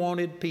only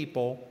wanted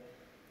people.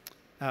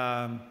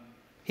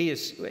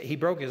 He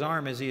broke his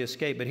arm as he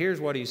escaped, but here's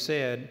what he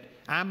said: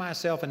 "I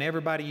myself and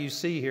everybody you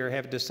see here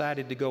have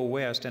decided to go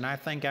west, and I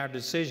think our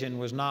decision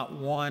was not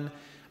one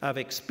of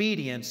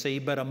expediency,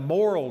 but a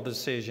moral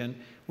decision.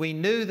 We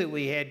knew that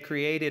we had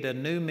created a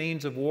new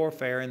means of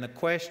warfare, and the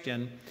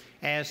question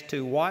as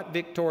to what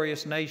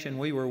victorious nation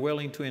we were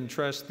willing to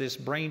entrust this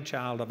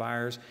brainchild of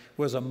ours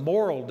was a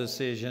moral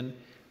decision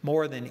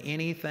more than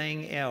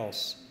anything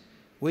else.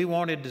 We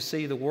wanted to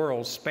see the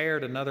world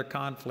spared another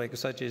conflict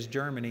such as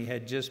Germany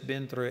had just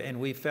been through, and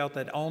we felt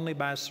that only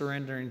by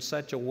surrendering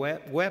such a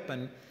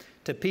weapon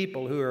to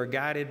people who are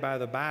guided by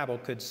the Bible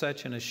could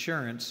such an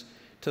assurance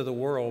to the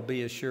world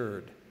be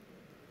assured."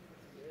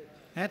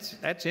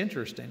 That's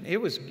interesting. It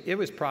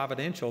was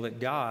providential that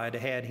God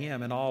had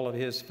him and all of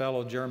his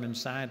fellow German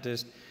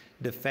scientists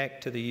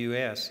defect to the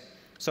U.S.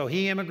 So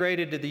he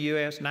immigrated to the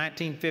U.S.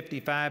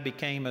 1955,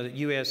 became a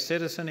U.S.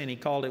 citizen, and he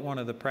called it one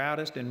of the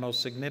proudest and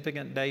most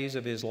significant days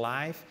of his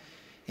life.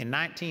 In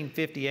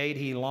 1958,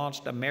 he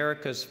launched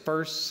America's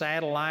first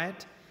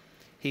satellite,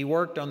 He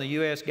worked on the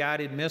U.S.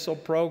 guided missile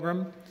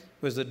program,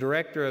 was the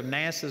director of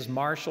NASA's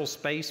Marshall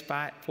Space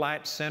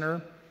Flight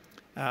Center,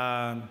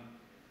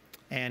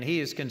 and he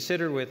is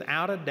considered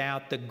without a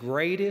doubt the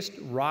greatest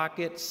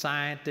rocket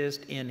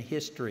scientist in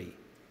history.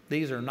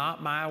 These are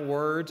not my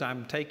words.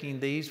 I'm taking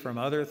these from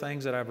other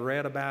things that I've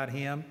read about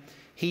him.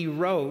 He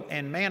wrote,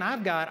 and man,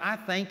 I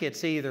think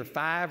it's either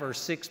 5 or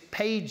 6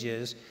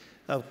 pages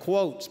of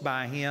quotes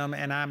by him,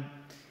 and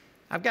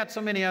I've got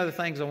so many other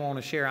things I want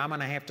to share. I'm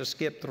going to have to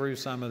skip through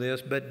some of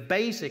this, but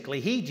basically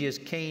he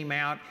just came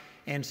out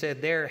and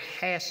said there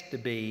has to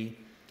be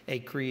a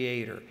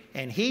creator.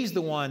 And he's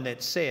the one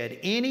that said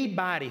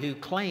anybody who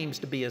claims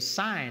to be a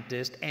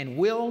scientist and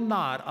will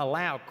not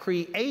allow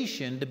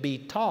creation to be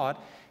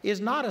taught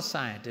is not a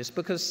scientist,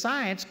 because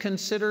science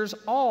considers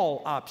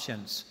all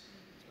options.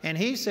 And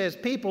he says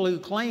people who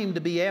claim to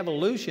be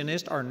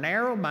evolutionists are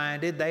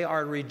narrow-minded. They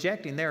are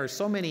rejecting. There are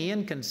so many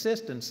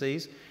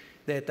inconsistencies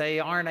that they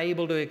aren't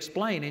able to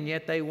explain, and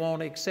yet they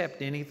won't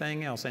accept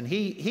anything else. And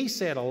he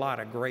said a lot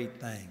of great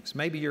things.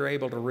 Maybe you're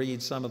able to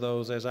read some of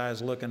those as I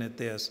was looking at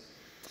this.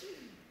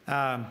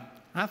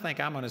 I think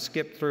I'm going to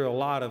skip through a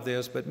lot of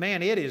this, but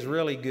man, it is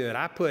really good.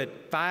 I put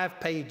 5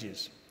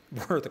 pages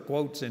worth of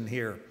quotes in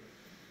here.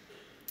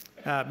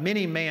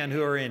 Many men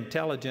who are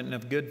intelligent and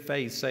of good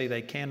faith say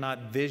they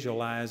cannot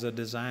visualize a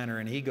designer,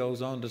 and he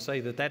goes on to say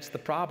that that's the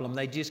problem.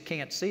 They just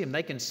can't see him.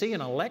 They can see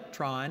an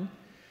electron,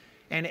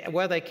 and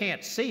well, they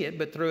can't see it,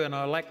 but through an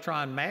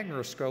electron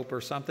microscope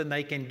or something,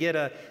 they can get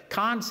a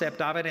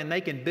concept of it, and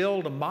they can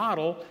build a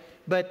model,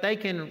 but they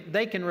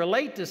can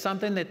relate to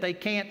something that they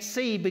can't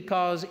see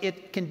because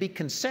it can be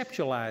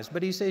conceptualized.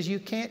 But he says you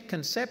can't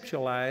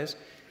conceptualize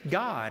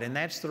God, and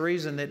that's the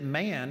reason that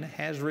man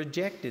has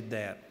rejected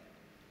that.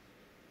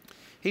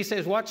 He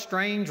says, what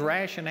strange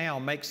rationale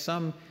makes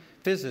some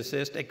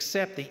physicists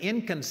accept the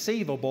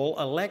inconceivable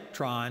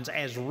electrons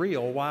as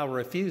real while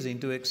refusing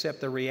to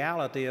accept the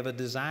reality of a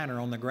designer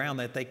on the ground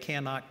that they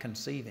cannot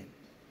conceive him?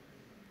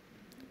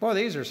 Boy,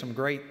 these are some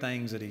great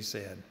things that he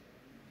said.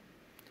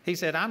 He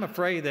said, I'm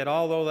afraid that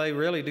although they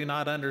really do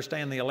not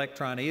understand the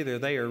electron either,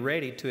 they are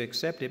ready to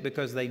accept it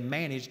because they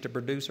managed to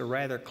produce a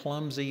rather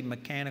clumsy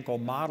mechanical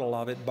model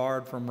of it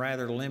borrowed from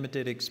rather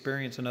limited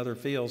experience in other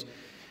fields,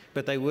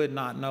 but they would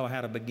not know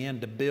how to begin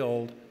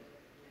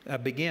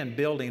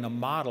building a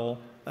model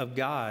of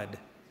God.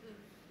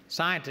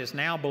 Scientists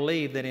now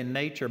believe that in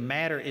nature,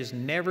 matter is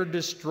never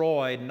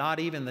destroyed. Not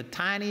even the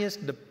tiniest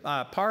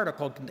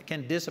particle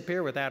can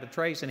disappear without a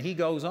trace. And he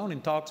goes on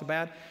and talks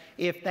about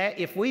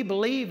if we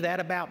believe that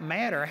about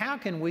matter, how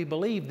can we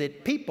believe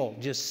that people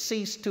just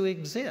cease to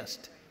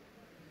exist?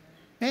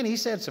 And he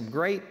said some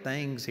great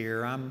things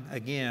here. I'm,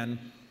 again,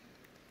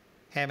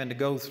 having to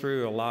go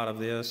through a lot of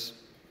this.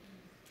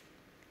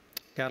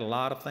 Got a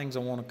lot of things I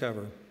want to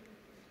cover.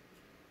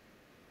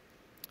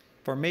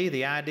 For me,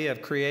 the idea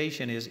of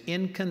creation is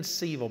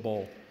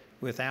inconceivable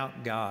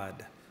without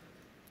God.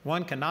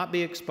 One cannot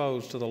be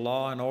exposed to the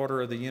law and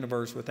order of the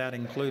universe without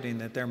including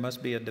that there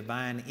must be a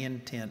divine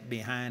intent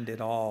behind it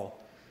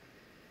all.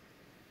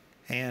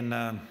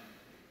 And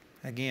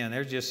again,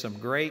 there's just some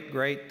great,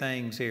 great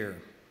things here.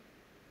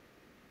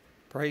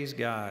 Praise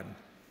God.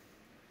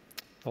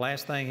 The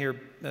last thing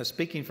here,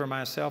 speaking for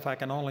myself, I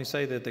can only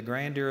say that the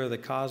grandeur of the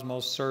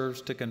cosmos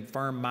serves to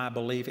confirm my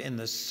belief in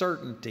the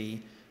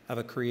certainty of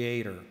a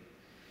creator.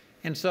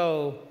 And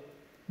so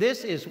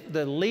this is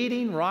the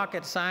leading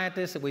rocket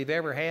scientist that we've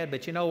ever had,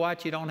 but you know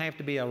what? You don't have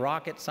to be a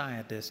rocket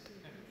scientist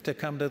to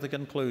come to the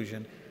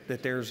conclusion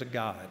that there's a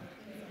God.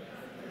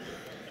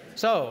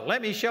 So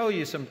let me show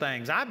you some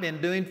things. I've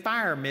been doing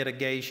fire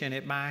mitigation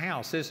at my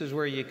house. This is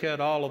where you cut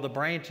all of the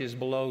branches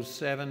below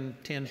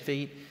 7-10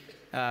 feet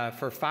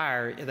for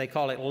fire. They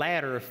call it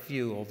ladder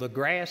fuel. The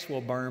grass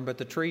will burn, but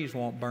the trees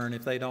won't burn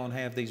if they don't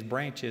have these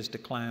branches to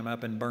climb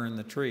up and burn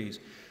the trees.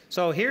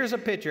 So here's a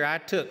picture I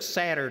took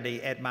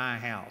Saturday at my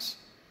house.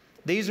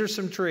 These are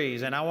some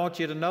trees, and I want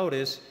you to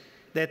notice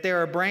that there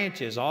are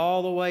branches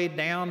all the way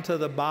down to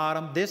the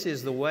bottom. This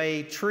is the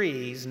way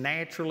trees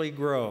naturally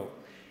grow.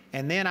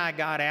 And then I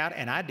got out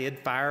and I did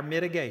fire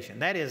mitigation.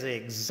 That is the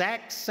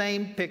exact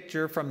same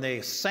picture from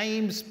the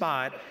same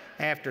spot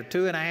after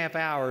 2.5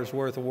 hours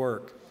worth of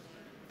work.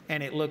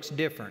 And it looks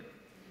different.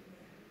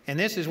 And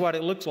this is what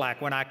it looks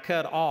like when I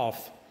cut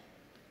off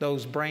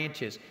those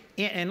branches.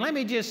 And let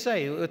me just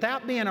say,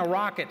 without being a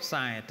rocket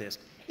scientist,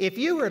 if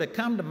you were to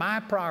come to my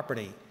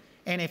property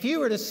and if you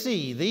were to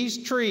see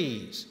these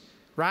trees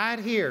right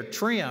here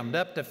trimmed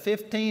up to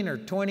 15 or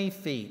 20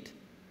 feet,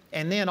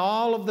 and then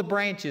all of the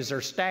branches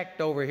are stacked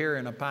over here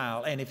in a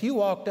pile, and if you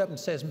walked up and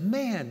says,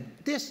 man,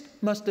 this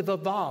must have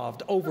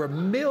evolved over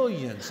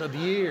millions of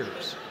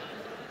years.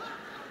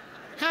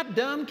 How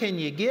dumb can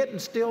you get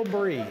and still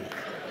breathe?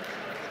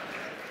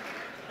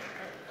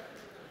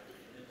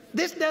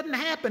 This doesn't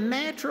happen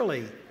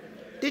naturally.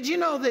 Did you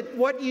know that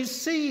what you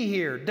see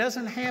here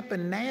doesn't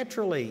happen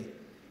naturally?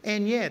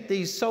 And yet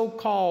these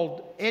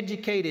so-called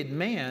educated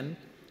men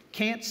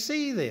can't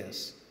see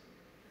this.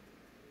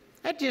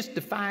 That just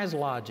defies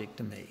logic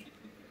to me.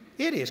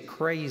 It is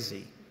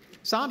crazy.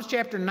 Psalms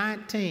chapter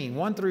 19,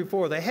 1 through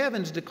 4. The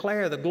heavens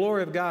declare the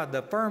glory of God.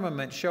 The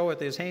firmament showeth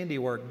his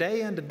handiwork.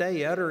 Day unto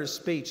day uttereth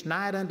speech.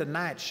 Night unto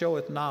night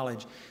showeth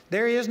knowledge.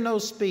 There is no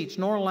speech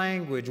nor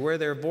language where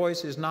their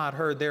voice is not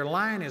heard. Their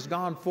line is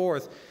gone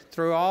forth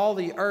through all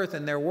the earth,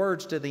 and their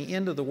words to the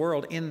end of the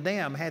world. In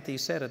them hath he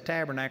set a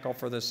tabernacle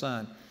for the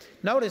sun.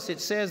 Notice it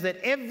says that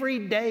every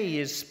day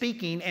is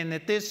speaking, and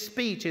that this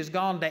speech has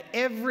gone to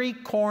every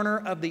corner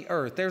of the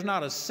earth. There's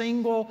not a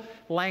single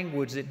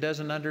language that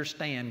doesn't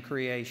understand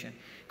creation.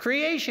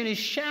 Creation is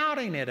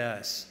shouting at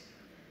us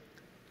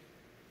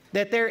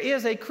that there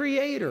is a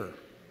creator.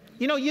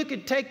 You know, you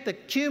could take the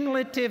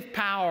cumulative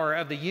power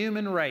of the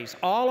human race,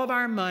 all of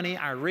our money,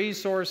 our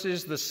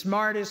resources, the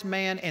smartest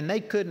man, and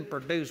they couldn't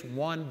produce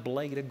one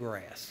blade of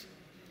grass.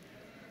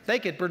 They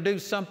could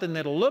produce something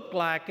that'll look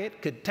like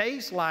it, could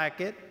taste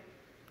like it,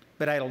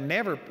 but it'll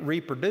never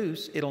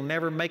reproduce. It'll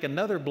never make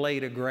another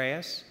blade of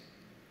grass.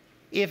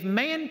 If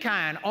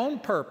mankind on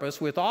purpose,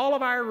 with all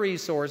of our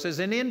resources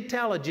and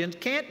intelligence,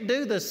 can't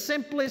do the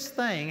simplest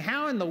thing,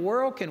 how in the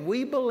world can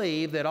we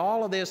believe that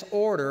all of this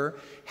order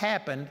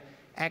happened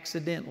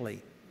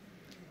accidentally?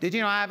 Did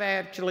you know I've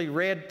actually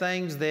read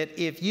things that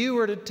if you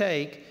were to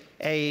take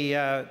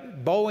a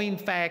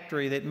Boeing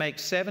factory that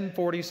makes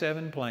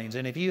 747 planes,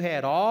 and if you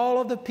had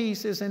all of the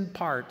pieces and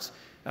parts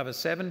of a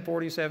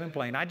 747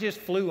 plane. I just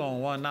flew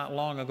on one not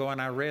long ago,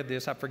 and I read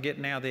this. I forget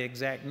now the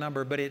exact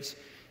number, but it's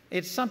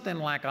something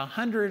like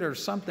 100 or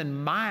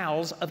something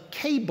miles of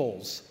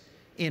cables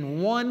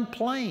in one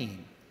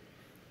plane.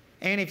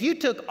 And if you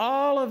took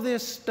all of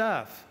this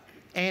stuff,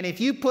 and if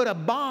you put a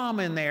bomb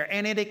in there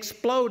and it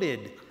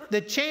exploded,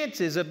 the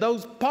chances of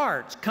those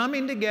parts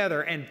coming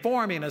together and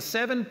forming a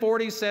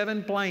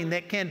 747 plane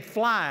that can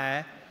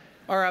fly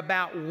are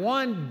about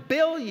 1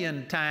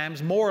 billion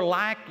times more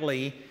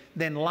likely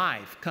than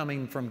life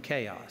coming from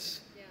chaos.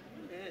 Yeah.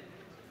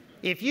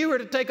 If you were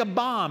to take a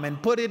bomb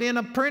and put it in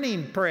a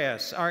printing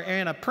press or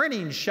in a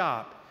printing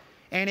shop,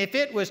 and if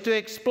it was to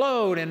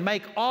explode and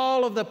make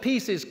all of the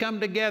pieces come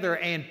together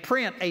and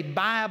print a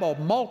Bible,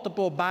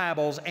 multiple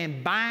Bibles,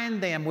 and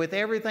bind them with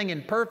everything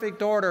in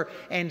perfect order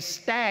and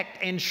stacked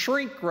and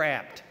shrink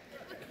wrapped,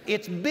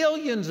 it's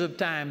billions of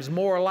times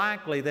more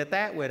likely that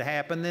that would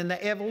happen than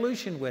the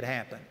evolution would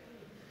happen.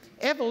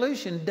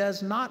 Evolution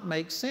does not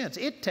make sense.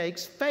 It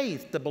takes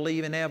faith to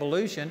believe in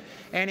evolution,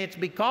 and it's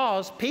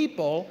because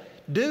people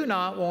do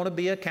not want to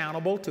be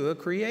accountable to a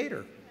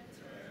creator.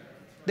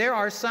 There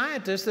are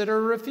scientists that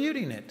are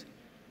refuting it.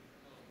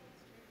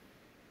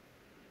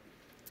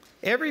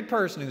 Every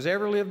person who's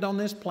ever lived on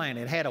this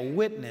planet had a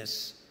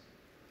witness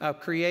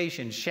of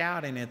creation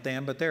shouting at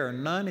them, but there are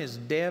none as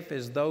deaf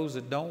as those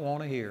that don't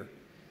want to hear.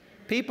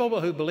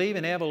 People who believe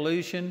in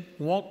evolution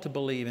want to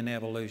believe in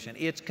evolution.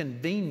 It's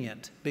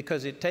convenient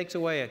because it takes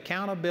away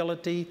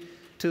accountability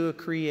to a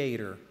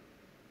creator.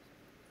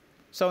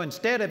 So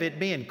instead of it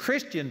being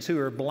Christians who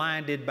are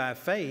blinded by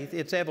faith,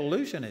 it's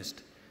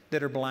evolutionists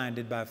that are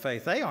blinded by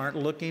faith. They aren't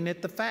looking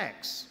at the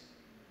facts.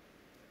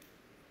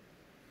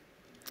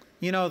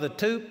 You know, the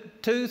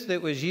tooth that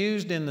was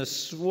used in the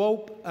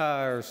Swope,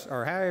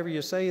 or however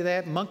you say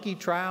that, monkey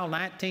trial,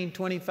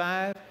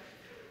 1925,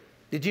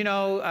 did you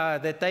know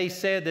that they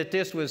said that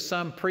this was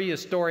some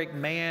prehistoric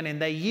man,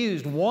 and they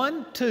used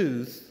one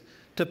tooth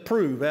to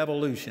prove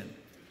evolution?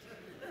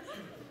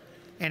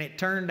 And it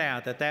turned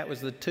out that that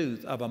was the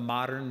tooth of a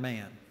modern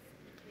man.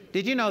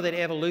 Did you know that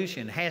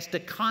evolution has to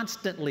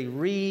constantly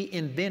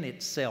reinvent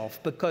itself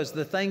because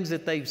the things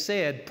that they've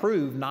said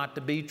prove not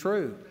to be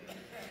true?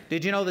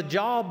 Did you know the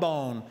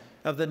jawbone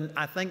of the,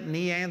 I think,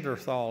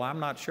 Neanderthal, I'm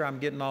not sure I'm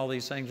getting all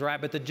these things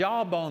right, but the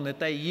jawbone that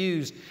they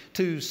used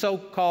to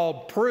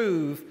so-called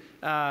prove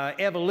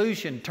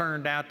evolution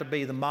turned out to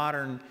be the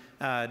modern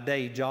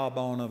day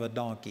jawbone of a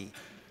donkey.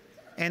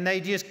 And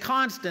they just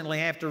constantly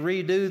have to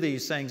redo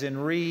these things and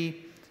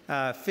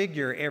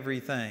refigure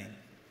everything.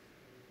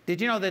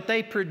 Did you know that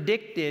they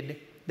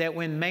predicted that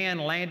when man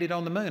landed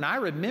on the moon, I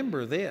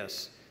remember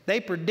this, they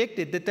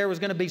predicted that there was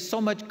going to be so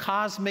much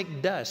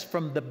cosmic dust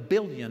from the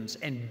billions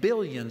and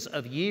billions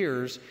of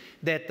years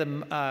that the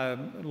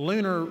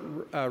lunar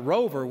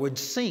rover would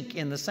sink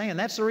in the sand.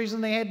 That's the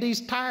reason they had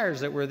these tires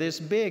that were this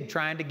big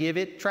trying to give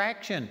it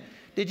traction.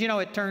 Did you know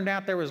it turned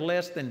out there was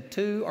less than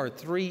 2 or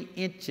 3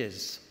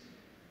 inches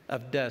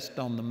of dust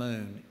on the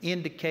moon,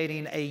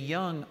 indicating a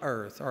young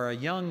Earth or a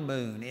young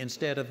moon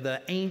instead of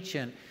the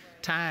ancient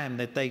time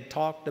that they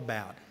talked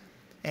about.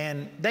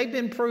 And they've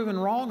been proven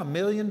wrong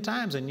 1,000,000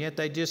 times, and yet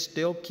they just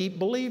still keep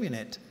believing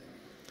it.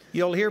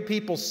 You'll hear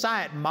people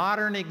cite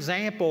modern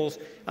examples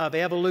of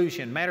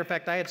evolution. Matter of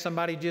fact, I had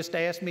somebody just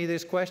ask me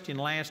this question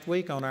last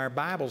week on our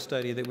Bible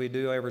study that we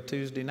do every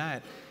Tuesday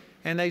night.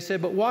 And they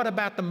said, but what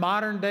about the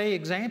modern day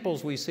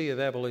examples we see of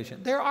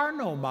evolution? There are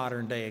no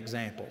modern day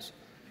examples.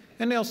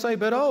 And they'll say,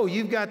 but oh,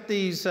 you've got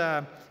these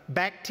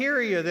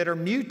bacteria that are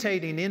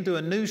mutating into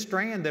a new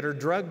strand that are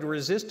drug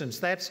resistant.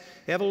 That's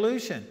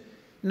evolution.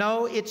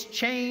 No, it's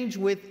change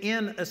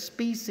within a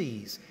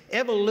species.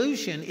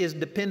 Evolution is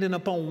dependent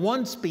upon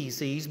one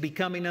species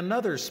becoming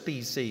another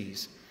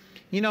species.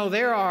 You know,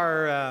 there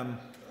are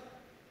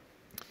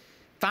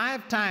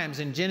 5 times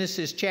in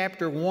Genesis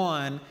chapter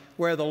 1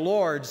 where the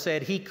Lord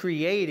said He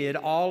created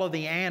all of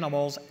the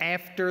animals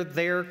after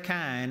their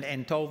kind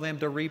and told them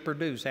to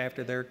reproduce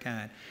after their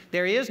kind.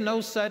 There is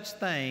no such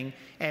thing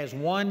as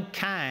one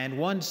kind,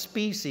 one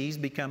species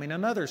becoming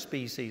another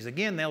species.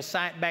 Again, they'll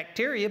cite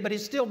bacteria, but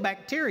it's still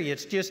bacteria.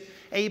 It's just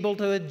able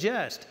to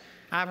adjust.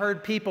 I've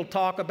heard people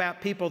talk about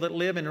people that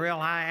live in real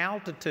high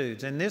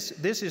altitudes, and this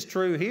is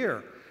true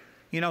here.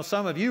 You know,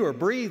 some of you are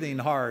breathing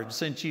hard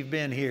since you've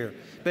been here.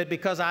 But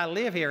because I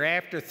live here,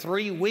 after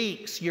 3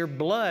 weeks, your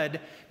blood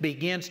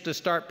begins to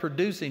start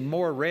producing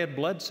more red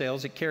blood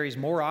cells. It carries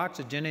more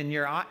oxygen, and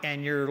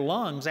your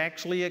lungs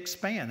actually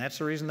expand. That's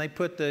the reason they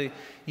put the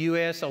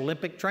U.S.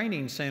 Olympic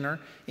Training Center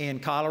in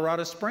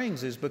Colorado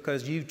Springs, is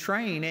because you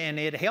train and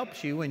it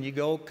helps you when you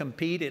go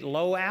compete at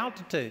low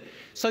altitude.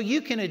 So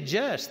you can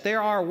adjust.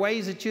 There are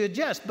ways that you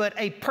adjust, but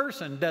a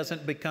person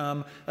doesn't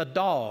become a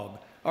dog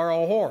or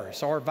a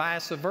horse, or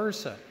vice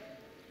versa.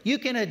 You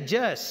can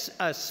adjust.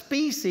 A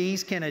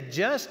species can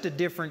adjust to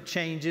different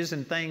changes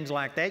and things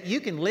like that. You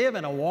can live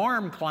in a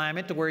warm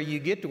climate to where you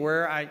get to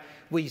where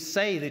we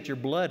say that your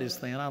blood is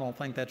thin. I don't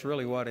think that's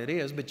really what it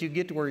is, but you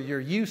get to where you're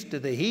used to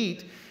the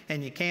heat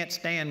and you can't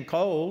stand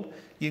cold.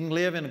 You can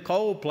live in a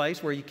cold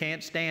place where you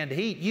can't stand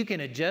heat. You can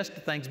adjust to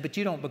things, but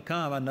you don't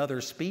become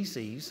another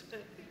species.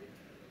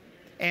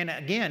 And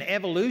again,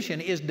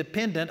 evolution is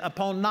dependent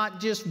upon not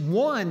just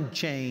one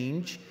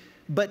change,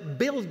 but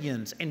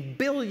billions and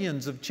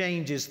billions of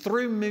changes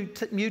through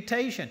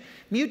mutation.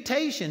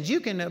 Mutations, you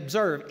can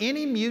observe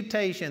any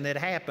mutation that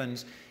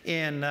happens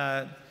in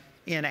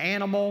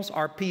animals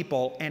or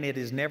people, and it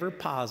is never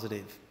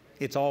positive.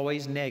 It's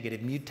always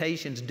negative.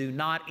 Mutations do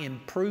not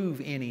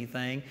improve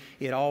anything.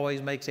 It always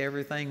makes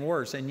everything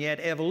worse. And yet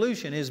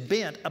evolution is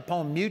bent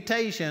upon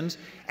mutations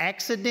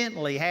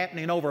accidentally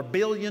happening over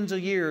billions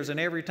of years, and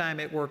every time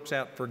it works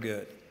out for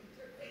good.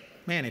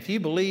 Man, if you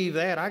believe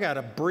that, I got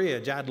a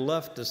bridge I'd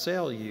love to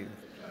sell you.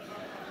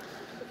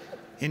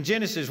 In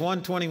Genesis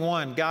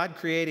 1:21, God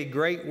created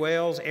great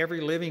whales, every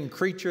living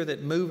creature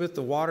that moveth,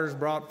 the waters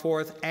brought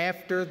forth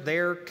after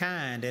their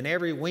kind, and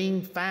every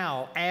winged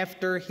fowl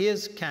after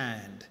his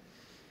kind.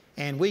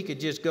 And we could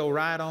just go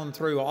right on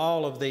through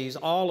all of these.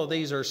 All of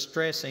these are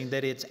stressing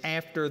that it's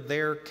after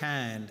their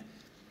kind.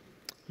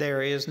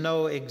 There is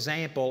no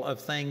example of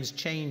things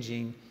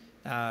changing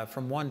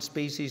from one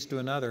species to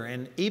another.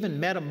 And even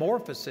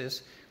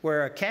metamorphosis,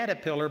 where a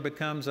caterpillar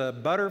becomes a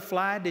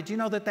butterfly, did you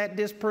know that that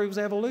disproves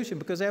evolution?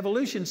 Because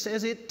evolution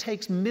says it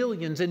takes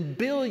millions and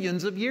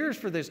billions of years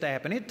for this to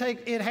happen.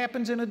 It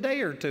happens in a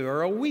day or two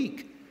or a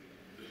week.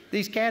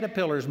 These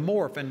caterpillars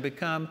morph and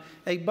become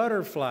a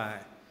butterfly.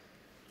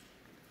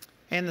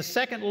 And the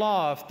second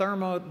law of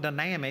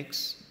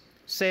thermodynamics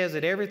says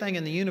that everything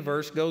in the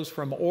universe goes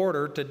from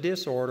order to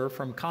disorder,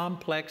 from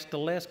complex to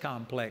less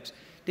complex.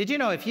 Did you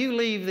know if you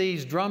leave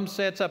these drum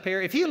sets up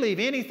here, if you leave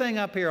anything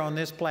up here on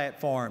this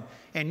platform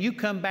and you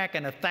come back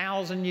in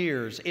 1,000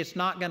 years, it's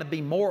not going to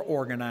be more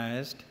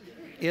organized.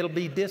 It'll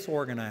be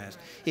disorganized.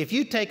 If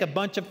you take a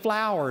bunch of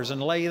flowers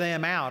and lay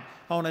them out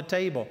on a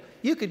table,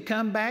 you could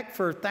come back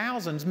for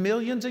thousands,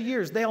 millions of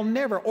years. They'll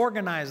never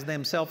organize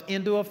themselves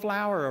into a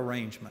flower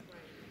arrangement.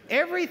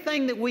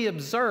 Everything that we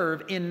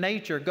observe in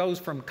nature goes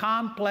from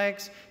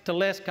complex to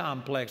less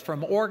complex,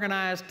 from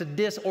organized to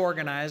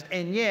disorganized,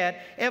 and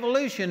yet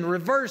evolution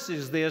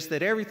reverses this,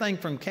 that everything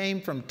came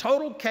from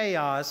total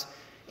chaos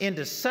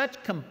into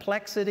such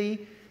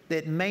complexity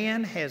that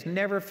man has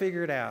never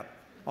figured out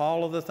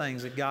all of the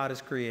things that God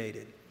has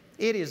created.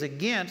 It is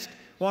against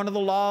one of the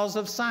laws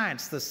of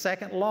science, the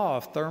second law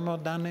of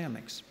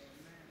thermodynamics.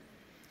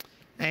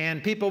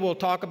 And people will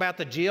talk about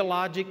the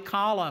geologic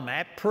column.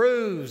 That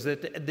proves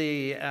that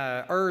the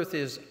earth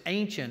is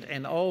ancient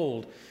and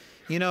old.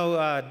 You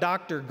know,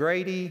 Dr.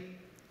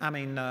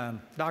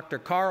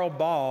 Carl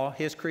Ball,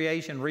 his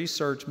Creation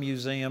Research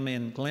Museum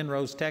in Glen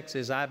Rose,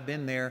 Texas, I've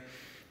been there.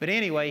 But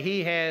anyway,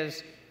 he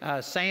has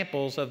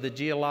samples of the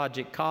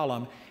geologic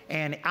column.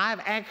 And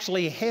I've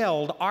actually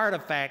held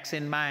artifacts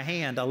in my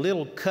hand, a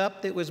little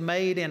cup that was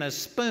made and a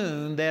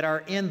spoon that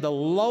are in the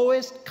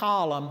lowest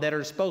column that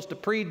are supposed to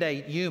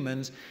predate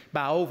humans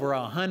by over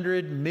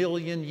 100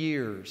 million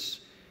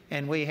years.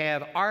 And we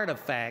have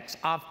artifacts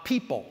of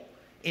people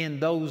in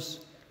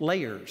those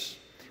layers.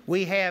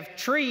 We have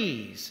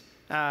trees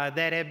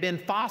that have been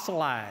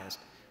fossilized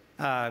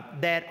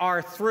that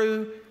are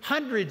through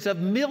hundreds of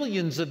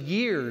millions of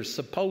years,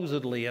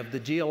 supposedly, of the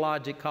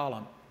geologic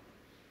column.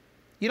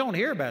 You don't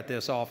hear about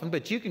this often,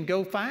 but you can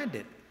go find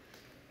it.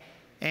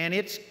 And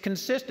it's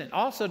consistent.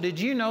 Also, did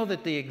you know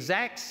that the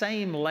exact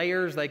same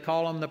layers, they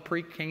call them the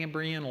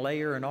Precambrian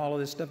layer and all of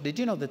this stuff, did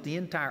you know that the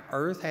entire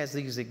earth has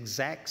these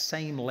exact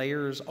same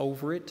layers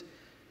over it,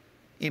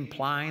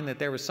 implying that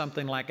there was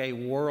something like a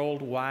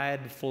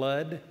worldwide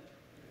flood?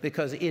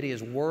 Because it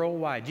is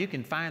worldwide. You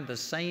can find the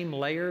same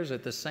layers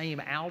at the same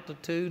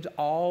altitudes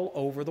all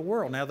over the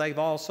world. Now, they've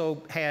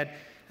also had,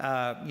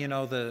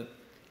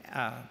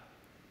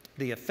 the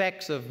the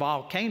effects of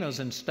volcanoes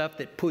and stuff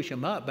that push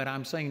them up. But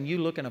I'm saying you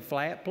look in a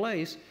flat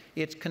place,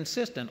 it's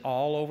consistent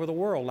all over the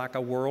world like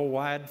a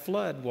worldwide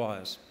flood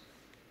was.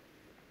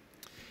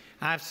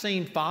 I've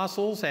seen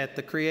fossils at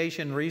the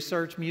Creation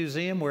Research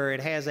Museum where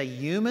it has a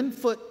human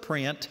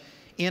footprint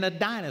in a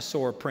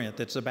dinosaur print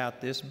that's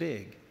about this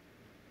big.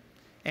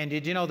 And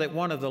did you know that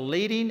one of the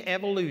leading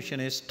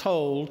evolutionists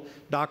told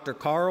Dr.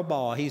 Carl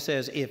Ball, he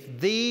says, if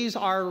these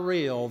are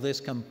real, this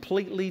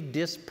completely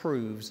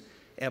disproves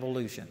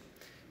evolution.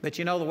 But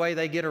you know the way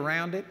they get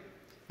around it?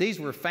 These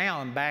were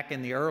found back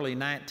in the early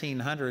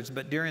 1900s,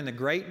 but during the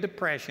Great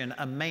Depression,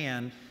 a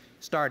man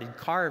started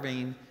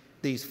carving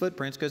these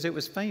footprints because it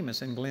was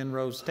famous in Glen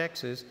Rose,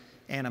 Texas,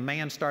 and a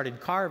man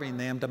started carving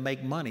them to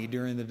make money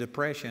during the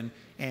Depression.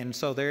 And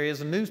so there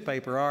is a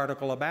newspaper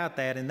article about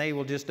that, and they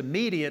will just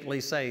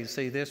immediately say,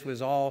 see, this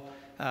was all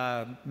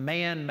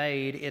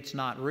man-made, it's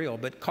not real.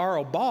 But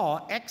Carl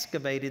Ball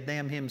excavated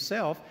them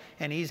himself,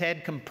 and he's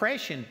had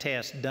compression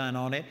tests done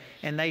on it,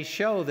 and they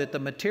show that the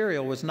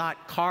material was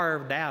not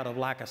carved out of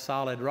like a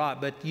solid rock,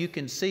 but you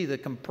can see the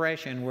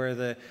compression where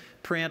the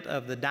print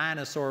of the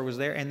dinosaur was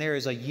there, and there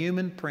is a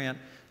human print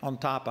on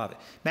top of it.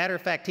 Matter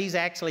of fact, he's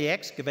actually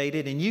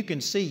excavated, and you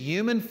can see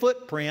human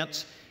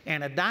footprints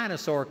and a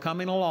dinosaur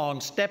coming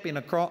along, stepping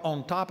across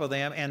on top of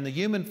them, and the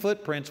human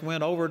footprints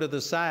went over to the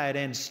side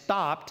and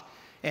stopped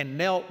and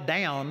knelt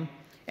down,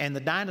 and the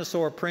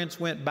dinosaur prints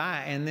went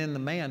by, and then the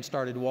man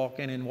started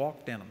walking and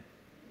walked in them.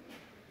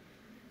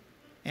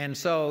 And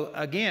so,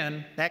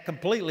 again, that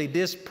completely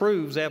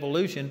disproves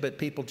evolution, but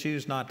people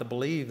choose not to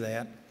believe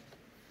that.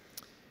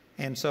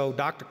 And so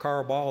Dr.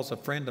 Carl Ball is a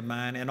friend of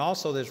mine. And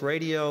also this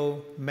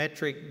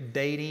radiometric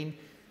dating.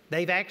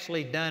 They've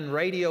actually done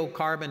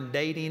radiocarbon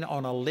dating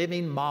on a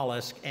living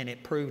mollusk, and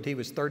it proved he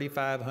was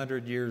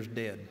 3,500 years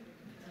dead.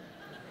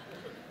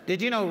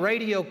 Did you know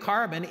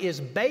radiocarbon is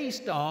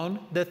based on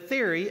the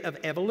theory of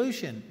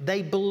evolution?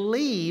 They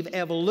believe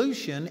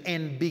evolution,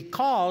 and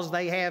because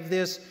they have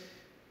this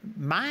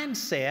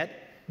mindset,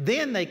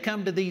 then they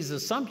come to these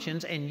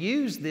assumptions and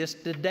use this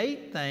to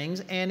date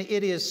things, and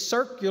it is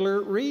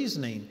circular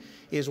reasoning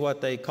is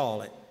what they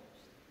call it.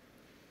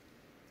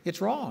 It's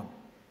wrong.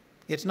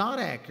 It's not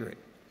accurate.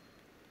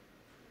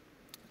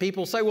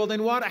 People say, well, then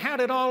how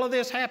did all of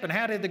this happen?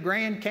 How did the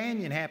Grand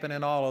Canyon happen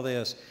in all of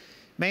this?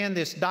 Man,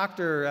 this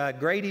Dr.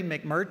 Grady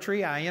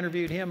McMurtry, I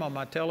interviewed him on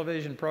my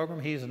television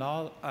program. He's an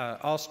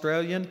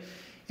Australian,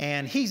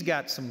 and he's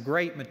got some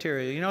great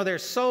material. You know,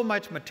 there's so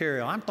much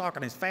material. I'm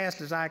talking as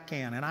fast as I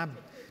can, and I'm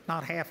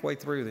not halfway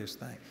through this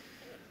thing.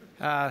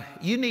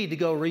 You need to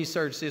go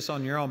research this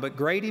on your own. But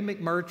Grady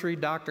McMurtry,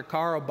 Dr.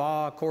 Carl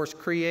Ball, of course,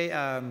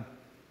 Ken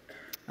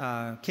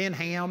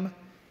Ham,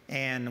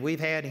 and we've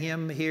had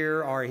him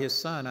here, or his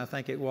son, I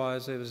think it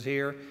was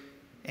here.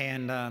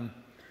 And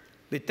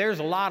but there's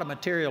a lot of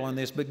material on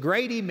this. But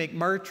Grady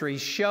McMurtry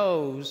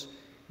shows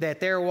that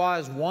there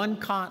was one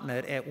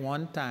continent at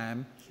one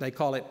time. They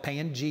call it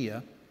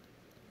Pangea,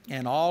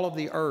 and all of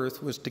the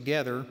earth was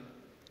together.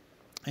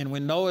 And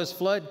when Noah's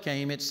flood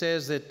came, it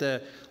says that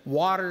the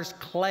waters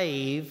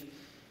clave,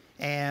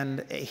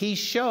 and he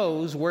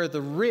shows where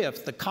the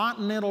rift, the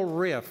continental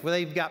rift, where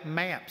they've got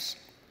maps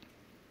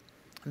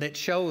that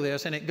show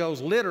this, and it goes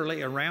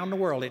literally around the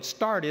world. It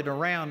started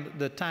around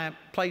the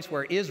place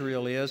where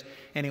Israel is,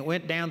 and it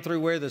went down through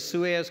where the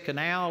Suez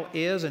Canal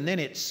is, and then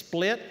it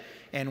split,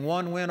 and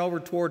one went over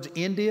towards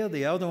India,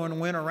 the other one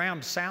went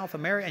around South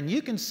America, and you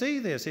can see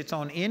this. It's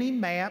on any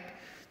map.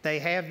 They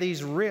have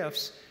these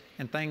rifts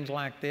and things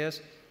like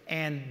this,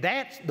 and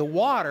that's the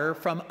water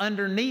from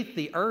underneath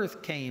the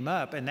earth came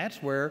up, and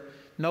that's where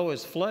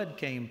Noah's flood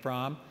came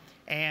from.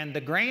 And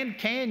the Grand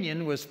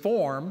Canyon was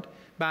formed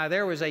by,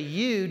 there was a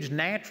huge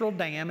natural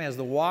dam as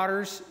the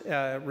waters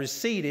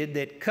receded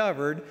that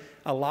covered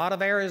a lot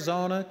of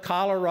Arizona,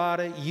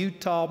 Colorado,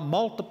 Utah,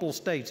 multiple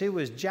states. It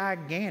was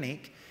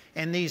gigantic,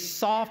 and these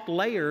soft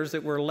layers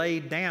that were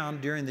laid down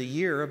during the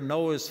year of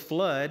Noah's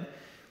flood,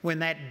 when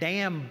that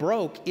dam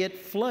broke, it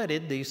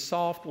flooded these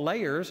soft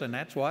layers, and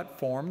that's what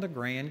formed the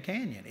Grand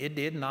Canyon. It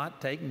did not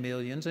take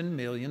millions and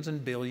millions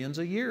and billions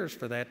of years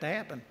for that to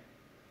happen.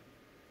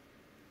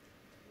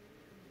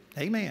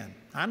 Amen.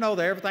 I know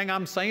that everything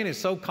I'm saying is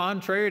so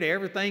contrary to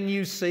everything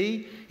you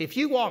see. If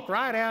you walk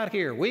right out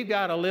here, we've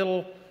got a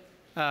little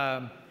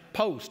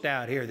post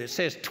out here that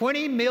says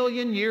 20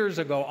 million years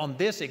ago on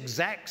this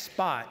exact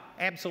spot,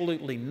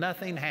 absolutely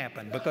nothing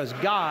happened because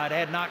God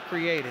had not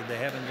created the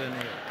heavens and the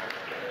earth.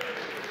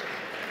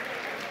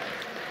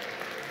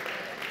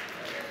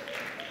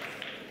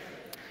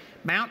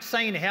 Mount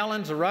St.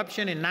 Helens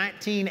eruption in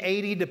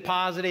 1980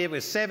 deposited, it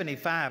was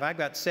 75, I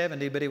got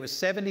 70, but it was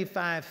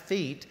 75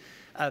 feet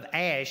of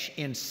ash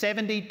in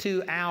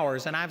 72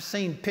 hours. And I've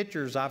seen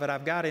pictures of it.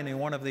 I've got it in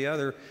one of the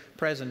other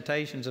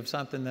presentations of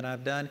something that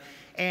I've done.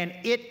 And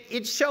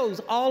it shows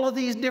all of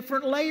these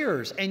different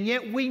layers. And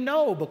yet we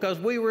know, because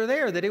we were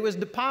there, that it was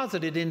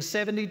deposited in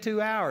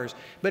 72 hours.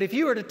 But if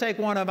you were to take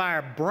one of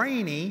our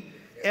brainy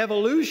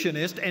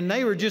evolutionists and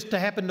they were just to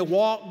happen to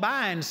walk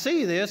by and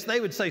see this, they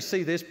would say,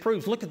 see, this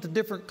proves, look at the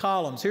different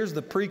columns. Here's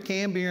the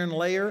Precambrian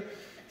layer.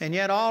 And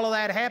yet all of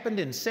that happened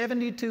in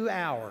 72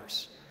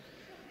 hours.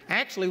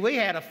 Actually, we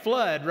had a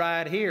flood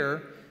right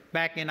here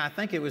back in, I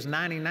think it was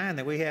 99,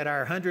 that we had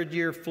our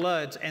 100-year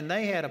floods, and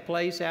they had a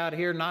place out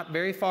here not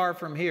very far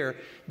from here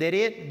that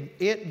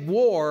it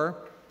wore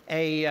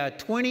a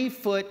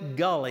 20-foot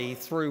gully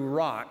through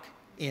rock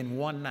in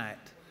one night,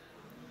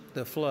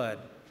 the flood.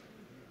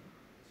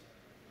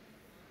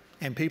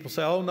 And people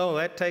say, oh no,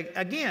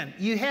 again,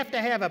 you have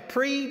to have a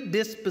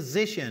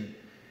predisposition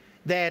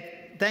that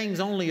things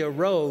only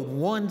erode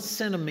 1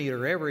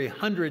 centimeter every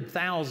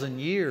 100,000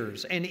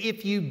 years. And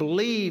if you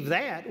believe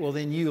that, well,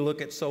 then you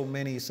look at so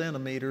many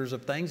centimeters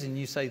of things and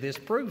you say this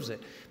proves it.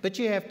 But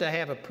you have to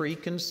have a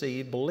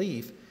preconceived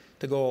belief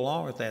to go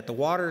along with that. The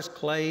waters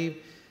clave,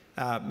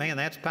 man,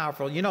 that's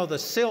powerful. You know, the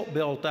silt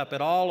built up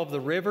at all of the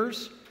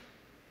rivers.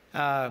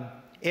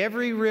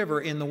 Every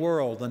river in the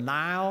world, the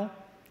Nile,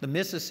 the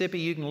Mississippi,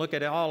 you can look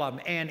at all of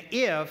them. And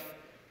if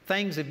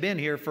things have been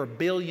here for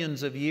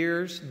billions of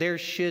years, there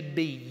should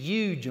be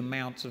huge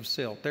amounts of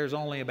silt. There's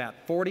only about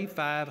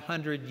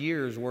 4,500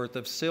 years worth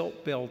of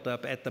silt built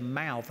up at the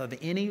mouth of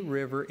any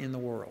river in the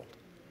world.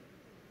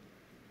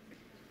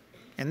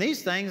 And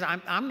these things,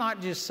 I'm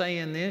not just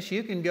saying this.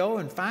 You can go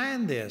and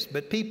find this,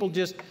 but people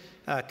just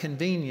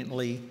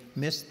conveniently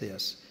miss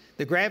this.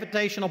 The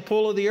gravitational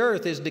pull of the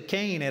earth is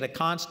decaying at a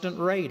constant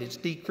rate. It's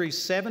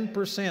decreased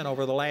 7%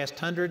 over the last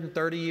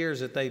 130 years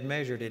that they've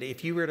measured it.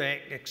 If you were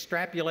to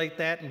extrapolate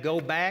that and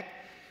go back,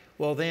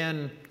 well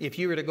then, if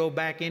you were to go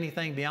back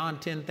anything beyond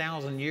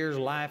 10,000 years,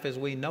 life as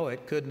we know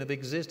it couldn't have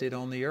existed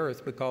on the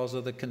earth because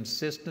of the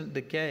consistent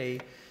decay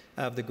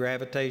of the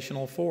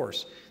gravitational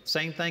force.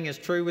 Same thing is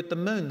true with the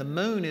moon. The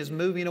moon is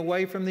moving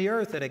away from the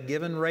earth at a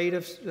given rate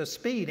of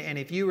speed. And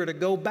if you were to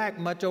go back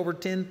much over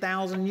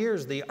 10,000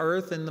 years, the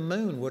earth and the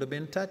moon would have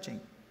been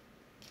touching.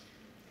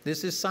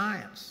 This is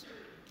science.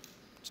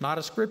 It's not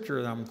a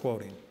scripture that I'm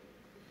quoting.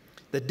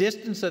 The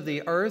distance of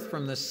the earth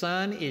from the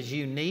sun is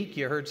unique.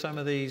 You heard some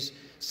of these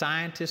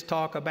scientists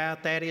talk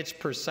about that. It's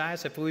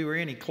precise. If we were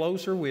any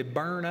closer, we'd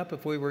burn up.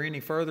 If we were any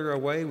further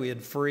away,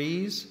 we'd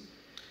freeze.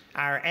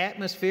 Our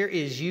atmosphere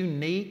is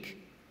unique.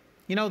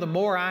 You know, the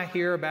more I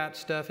hear about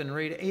stuff and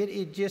read it,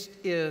 it just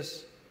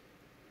is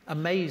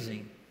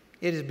amazing.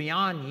 It is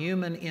beyond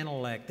human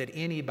intellect that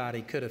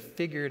anybody could have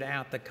figured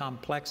out the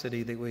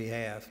complexity that we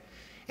have.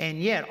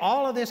 And yet,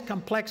 all of this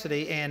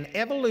complexity, and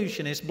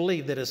evolutionists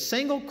believe that a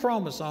single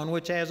chromosome,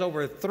 which has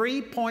over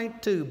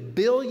 3.2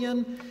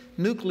 billion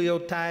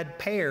nucleotide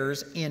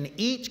pairs in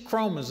each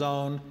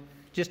chromosome,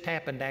 just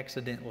happened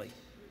accidentally.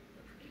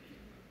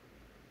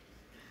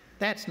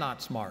 That's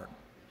not smart.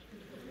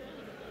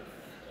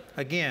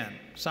 Again,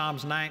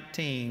 Psalms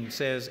 19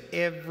 says,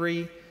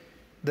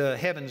 the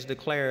heavens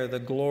declare the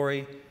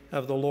glory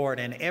of the Lord,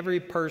 and every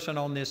person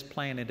on this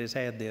planet has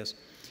had this.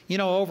 You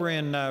know, over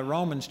in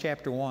Romans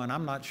chapter 1,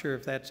 I'm not sure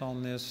if that's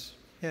on this.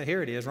 Yeah,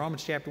 here it is,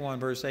 Romans chapter 1,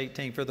 verse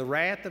 18. For the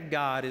wrath of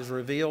God is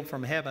revealed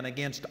from heaven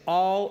against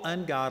all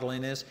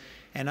ungodliness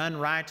and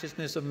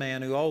unrighteousness of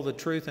men who hold the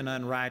truth in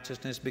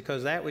unrighteousness,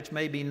 because that which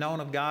may be known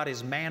of God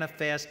is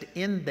manifest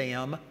in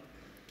them.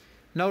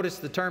 Notice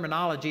the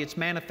terminology, it's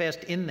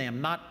manifest in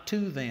them, not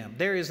to them.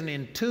 There is an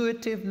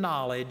intuitive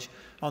knowledge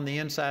on the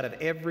inside of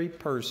every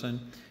person,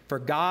 for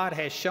God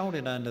has shown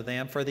it unto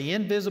them. For the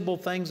invisible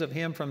things of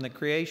Him from the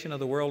creation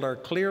of the world are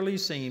clearly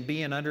seen,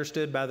 being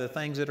understood by the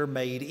things that are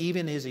made,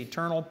 even His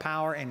eternal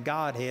power and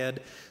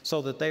Godhead,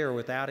 so that they are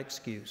without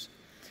excuse.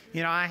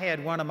 You know, I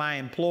had one of my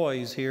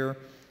employees here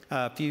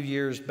a few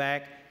years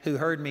back who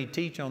heard me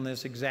teach on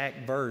this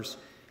exact verse.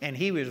 And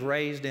he was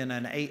raised in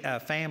a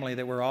family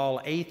that were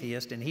all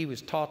atheists, and he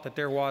was taught that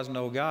there was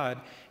no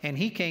God. And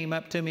he came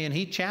up to me and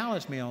he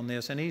challenged me on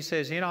this. And he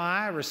says, you know,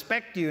 I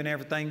respect you and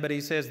everything, but he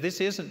says,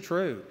 this isn't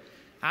true.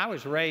 I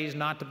was raised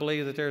not to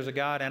believe that there's a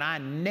God, and I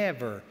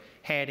never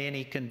had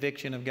any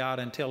conviction of God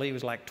until he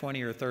was like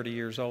 20 or 30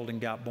 years old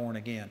and got born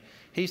again.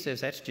 He says,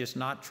 that's just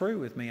not true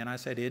with me. And I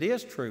said, it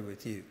is true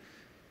with you.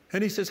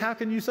 And he says, how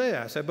can you say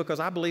that? I said, because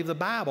I believe the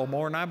Bible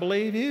more than I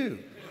believe you.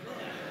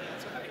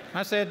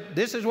 I said,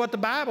 this is what the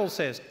Bible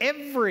says.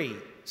 Every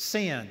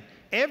sin,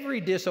 every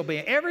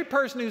disobedience, every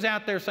person who's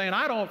out there saying,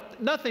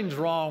 nothing's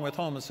wrong with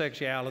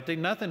homosexuality,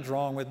 nothing's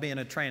wrong with being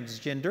a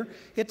transgender,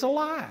 it's a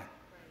lie.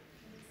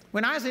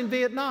 When I was in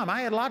Vietnam,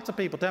 I had lots of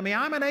people tell me,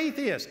 I'm an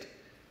atheist.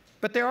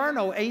 But there are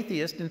no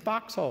atheists in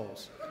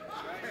foxholes.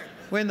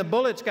 When the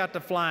bullets got to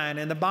flying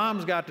and the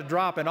bombs got to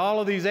dropping, all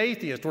of these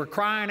atheists were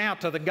crying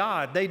out to the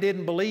God they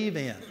didn't believe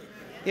in.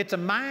 It's a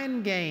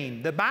mind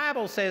game. The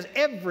Bible says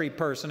every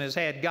person has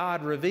had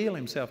God reveal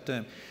Himself to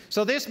him.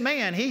 So this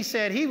man, he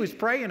said he was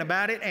praying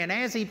about it, and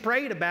as he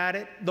prayed about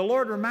it, the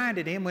Lord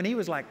reminded him when he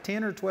was like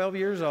 10 or 12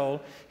 years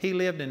old, he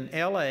lived in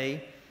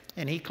L.A.,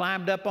 and he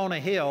climbed up on a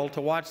hill to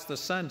watch the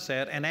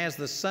sunset, and as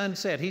the sun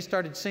set, he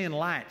started seeing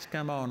lights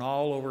come on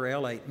all over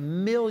L.A.,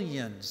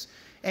 millions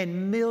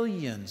and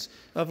millions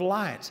of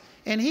lights.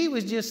 And he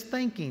was just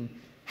thinking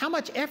how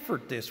much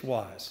effort this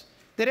was.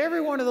 That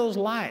every one of those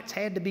lights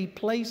had to be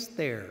placed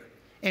there,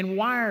 and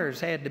wires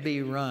had to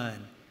be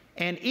run,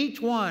 And each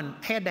one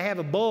had to have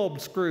a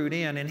bulb screwed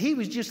in. And he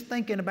was just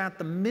thinking about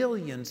the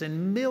millions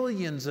and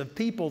millions of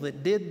people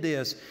that did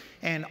this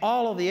and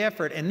all of the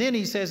effort. And then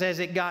he says, as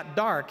it got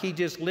dark, he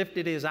just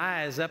lifted his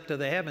eyes up to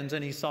the heavens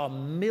and he saw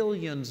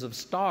millions of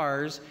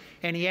stars.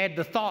 And he had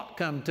the thought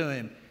come to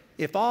him,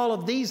 if all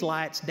of these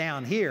lights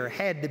down here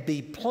had to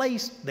be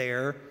placed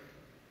there,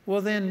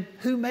 well then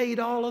who made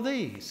all of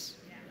these?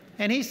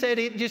 And he said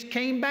it just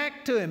came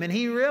back to him and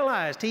he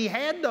realized he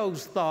had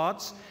those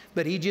thoughts,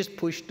 but he just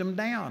pushed them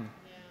down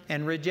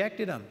and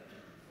rejected them.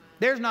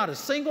 There's not a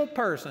single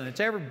person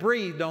that's ever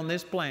breathed on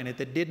this planet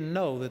that didn't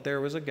know that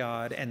there was a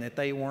God and that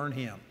they weren't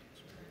Him.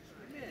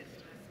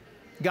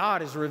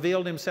 God has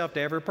revealed Himself to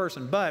every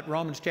person. But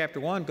Romans chapter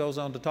 1 goes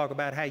on to talk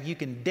about how you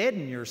can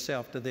deaden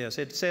yourself to this.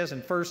 It says in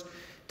 1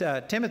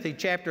 Timothy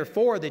chapter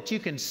 4 that you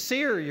can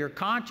sear your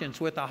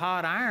conscience with a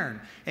hot iron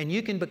and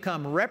you can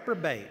become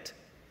reprobate.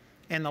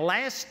 And the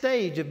last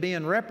stage of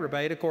being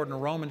reprobate, according to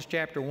Romans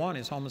chapter 1,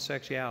 is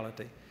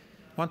homosexuality.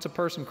 Once a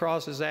person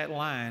crosses that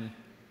line,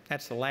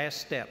 that's the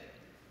last step.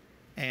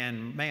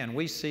 And man,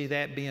 we see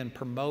that being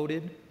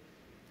promoted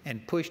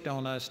and pushed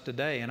on us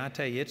today. And I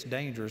tell you, it's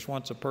dangerous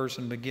once a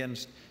person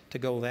begins to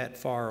go that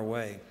far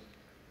away.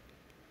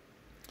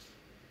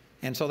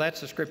 And so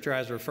that's the scripture I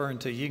was referring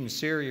to. You can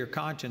sear your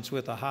conscience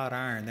with a hot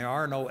iron. There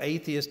are no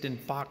atheists in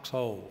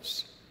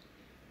foxholes.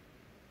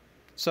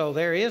 So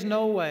there is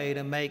no way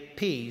to make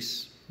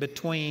peace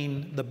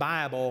between the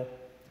Bible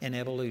and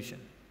evolution.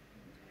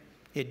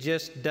 It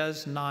just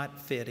does not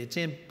fit. It's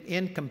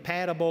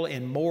incompatible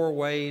in more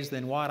ways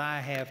than what I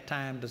have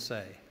time to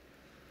say.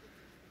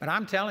 But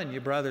I'm telling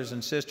you, brothers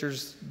and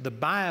sisters, the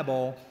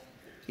Bible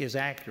is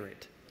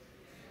accurate.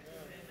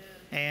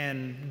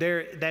 And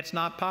that's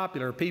not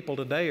popular. People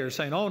today are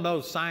saying, oh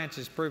no, science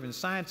is proven.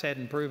 Science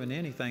hadn't proven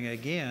anything.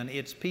 Again,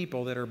 it's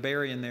people that are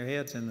burying their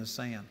heads in the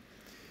sand.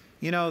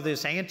 You know,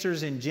 this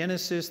Answers in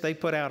Genesis, they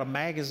put out a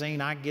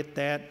magazine, I get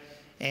that,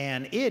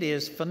 and it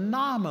is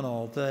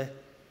phenomenal.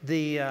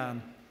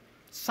 The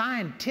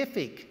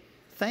scientific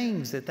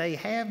things that they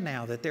have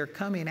now that they're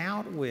coming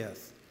out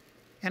with.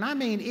 And I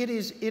mean, it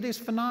is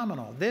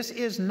phenomenal. This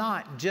is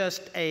not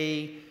just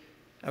a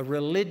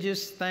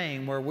religious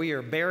thing where we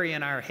are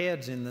burying our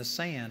heads in the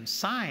sand.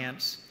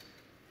 Science,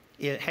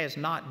 it has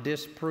not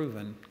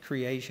disproven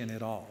creation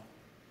at all.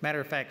 Matter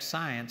of fact,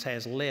 science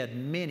has led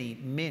many,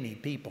 many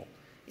people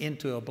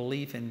into a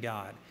belief in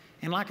God.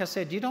 And like I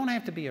said, you don't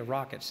have to be a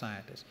rocket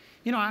scientist.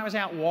 You know, I was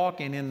out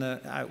walking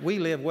we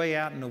live way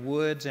out in the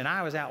woods, and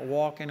I was out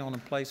walking on a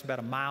place about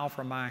a mile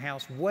from my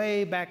house,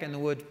 way back in the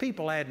woods.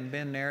 People hadn't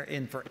been there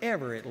in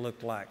forever, it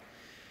looked like.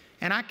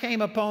 And I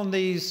came upon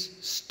these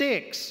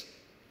sticks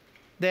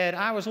that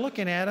I was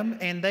looking at them,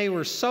 and they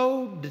were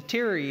so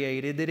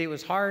deteriorated that it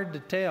was hard to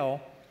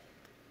tell.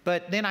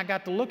 But then I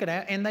got to look at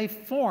it, and they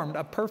formed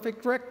a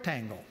perfect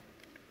rectangle.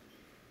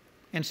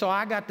 And so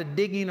I got to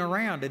digging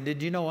around, and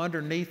did you know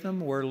underneath them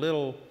were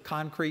little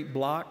concrete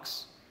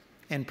blocks?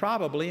 And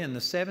probably in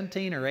the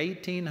 17 or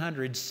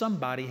 1800s,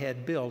 somebody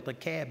had built a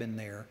cabin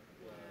there.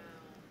 Wow.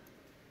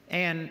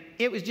 And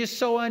it was just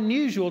so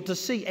unusual to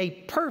see a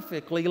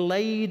perfectly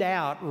laid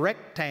out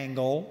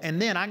rectangle. And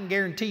then I can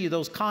guarantee you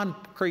those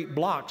concrete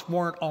blocks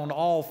weren't on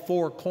all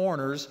four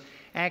corners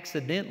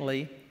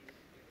accidentally.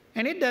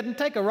 And it doesn't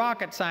take a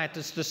rocket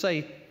scientist to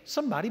say,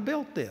 somebody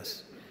built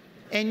this.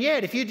 And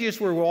yet, if you just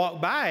were to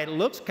walk by, it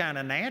looks kind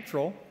of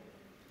natural.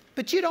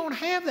 But you don't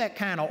have that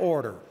kind of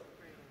order.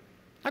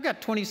 I've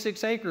got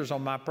 26 acres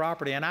on my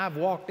property, and I've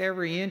walked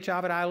every inch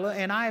of it.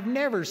 And I've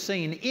never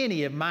seen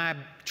any of my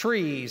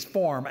trees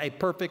form a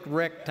perfect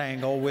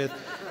rectangle with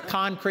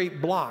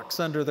concrete blocks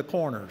under the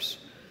corners.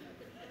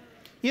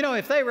 You know,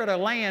 if they were to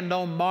land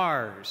on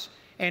Mars,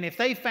 and if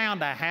they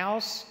found a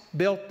house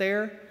built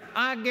there,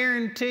 I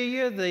guarantee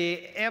you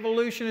the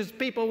evolutionist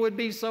people would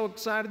be so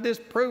excited. This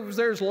proves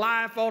there's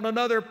life on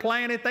another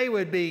planet. They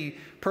would be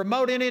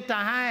promoting it to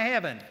high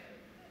heaven.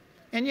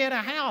 And yet a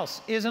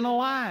house isn't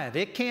alive.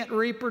 It can't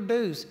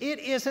reproduce. It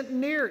isn't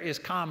near as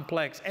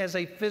complex as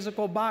a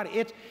physical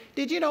body.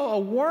 Did you know a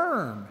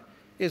worm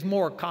is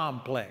more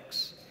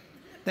complex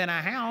than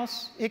a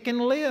house? It can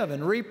live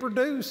and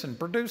reproduce and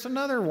produce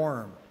another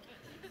worm.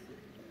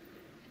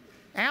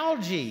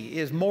 Algae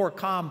is more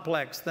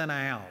complex than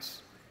a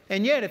house.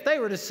 And yet, if they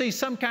were to see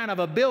some kind of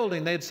a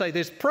building, they'd say,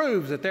 this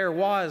proves that there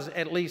was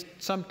at least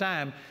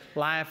sometime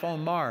life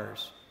on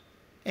Mars.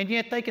 And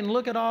yet they can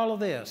look at all of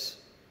this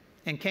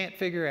and can't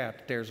figure out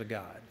that there's a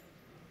God.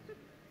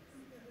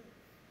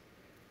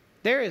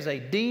 There is a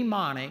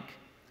demonic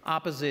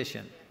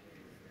opposition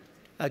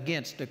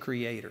against the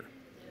Creator.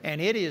 And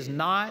it is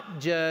not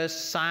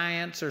just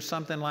science or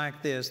something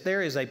like this.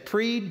 There is a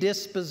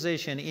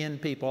predisposition in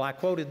people. I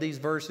quoted these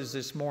verses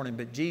this morning,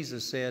 but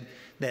Jesus said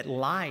that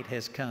light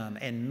has come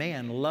and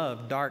men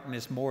love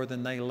darkness more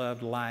than they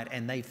loved light,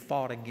 and they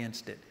fought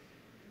against it.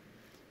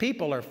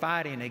 People are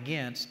fighting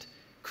against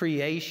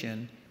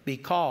creation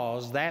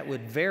because that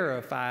would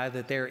verify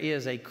that there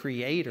is a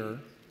Creator.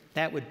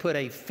 That would put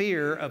a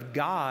fear of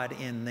God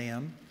in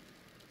them.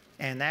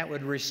 And that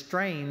would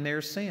restrain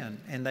their sin.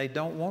 And they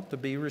don't want to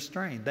be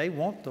restrained. They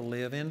want to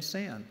live in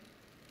sin.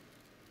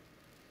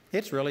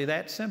 It's really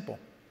that simple.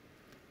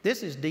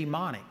 This is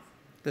demonic.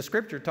 The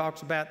Scripture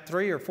talks about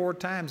 3 or 4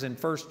 times in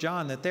 1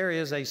 John that there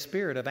is a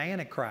spirit of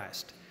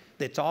Antichrist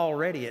that's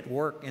already at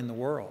work in the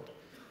world.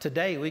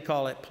 Today we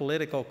call it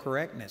political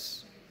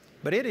correctness.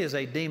 But it is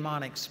a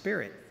demonic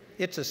spirit.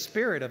 It's a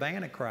spirit of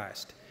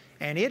Antichrist.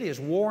 And it is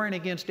warring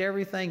against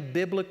everything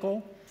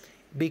biblical,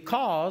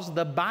 because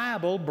the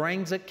Bible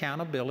brings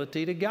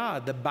accountability to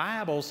God. The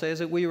Bible says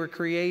that we were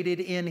created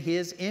in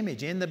His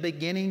image. In the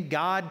beginning,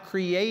 God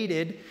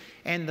created,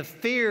 and the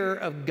fear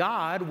of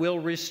God will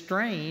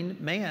restrain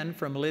men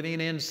from living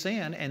in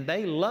sin, and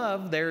they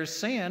love their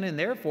sin, and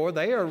therefore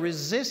they are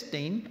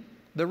resisting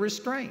the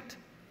restraint.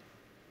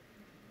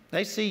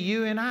 They see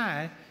you and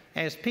I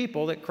as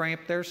people that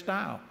cramp their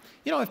style.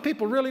 You know, if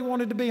people really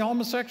wanted to be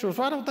homosexuals,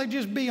 why don't they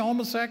just be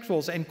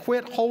homosexuals and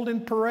quit holding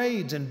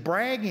parades and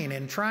bragging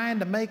and trying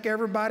to make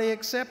everybody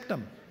accept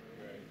them?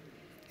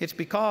 It's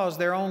because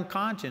their own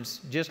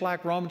conscience, just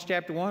like Romans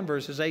chapter 1,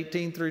 verses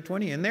 18 through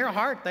 20, in their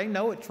heart they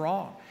know it's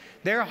wrong.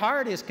 Their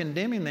heart is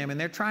condemning them, and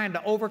they're trying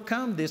to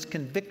overcome this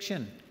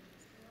conviction.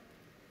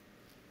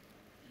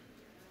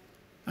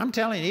 I'm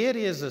telling you, it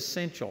is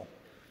essential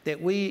that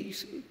we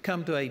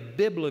come to a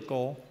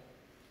biblical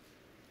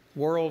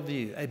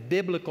worldview, a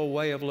biblical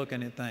way of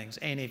looking at things.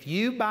 And if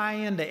you buy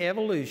into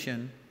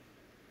evolution,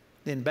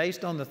 then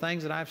based on the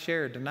things that I've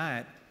shared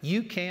tonight,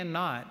 you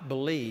cannot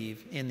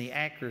believe in the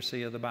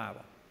accuracy of the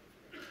Bible.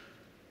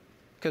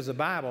 Because the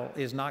Bible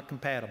is not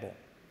compatible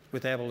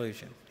with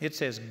evolution. It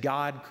says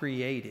God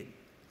created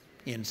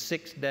in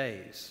 6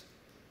 days.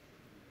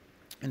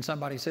 And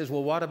somebody says,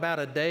 well, what about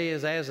a day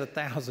is as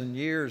 1,000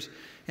 years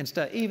and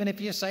stuff? Even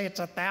if you say it's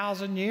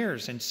 1,000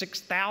 years and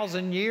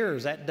 6,000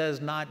 years, that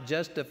does not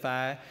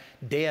justify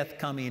death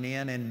coming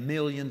in and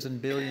millions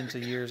and billions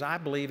of years. I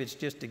believe it's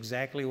just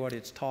exactly what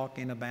it's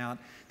talking about.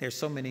 There's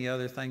so many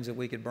other things that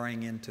we could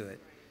bring into it.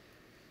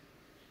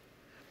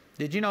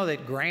 Did you know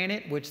that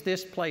granite, which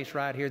this place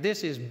right here,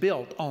 this is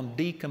built on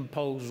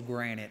decomposed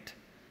granite.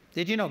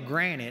 Did you know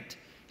granite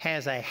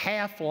has a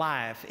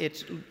half-life?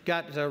 It's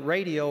got the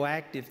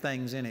radioactive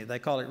things in it. They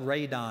call it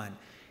radon.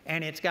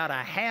 And it's got a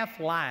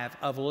half-life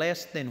of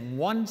less than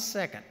 1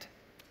 second,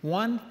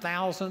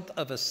 1,000th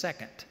of a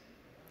second,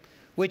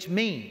 which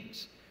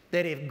means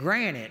that if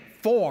granite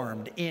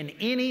formed in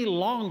any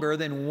longer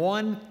than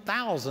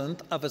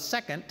 1,000th of a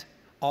second,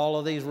 all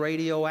of these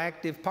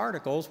radioactive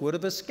particles would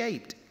have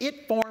escaped.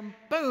 It formed,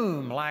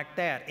 boom, like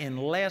that in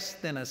less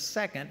than a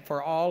second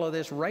for all of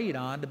this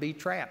radon to be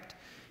trapped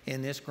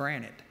in this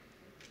granite.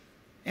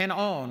 And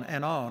on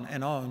and on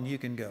and on you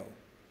can go.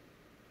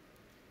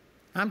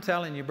 I'm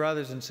telling you,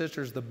 brothers and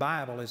sisters, the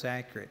Bible is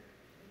accurate.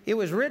 It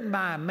was written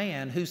by a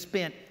man who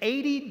spent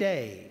 80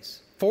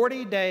 days,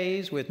 40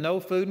 days with no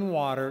food and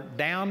water,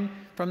 down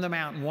from the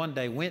mountain one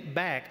day, went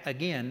back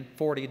again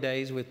 40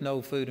 days with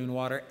no food and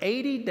water,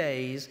 80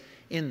 days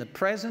in the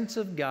presence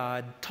of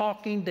God,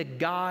 talking to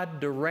God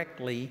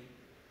directly,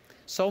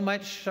 so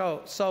much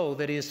so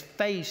that his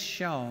face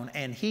shone,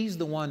 and he's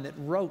the one that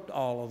wrote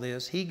all of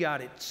this. He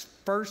got it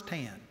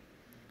firsthand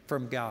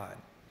from God.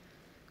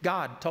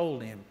 God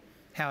told him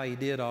how he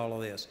did all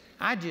of this.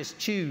 I just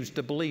choose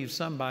to believe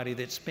somebody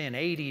that spent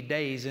 80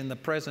 days in the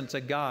presence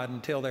of God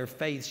until their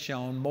faith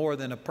shone more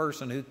than a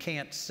person who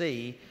can't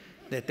see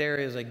that there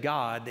is a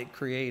God that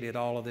created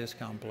all of this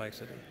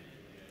complexity.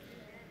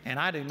 And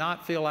I do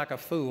not feel like a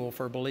fool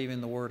for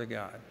believing the Word of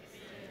God.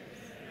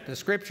 The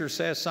Scripture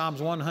says,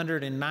 Psalms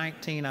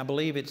 119, I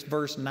believe it's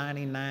verse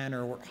 99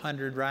 or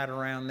 100, right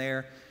around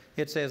there.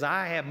 It says,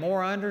 I have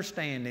more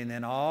understanding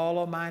than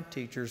all of my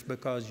teachers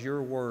because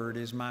your word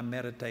is my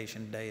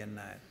meditation day and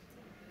night.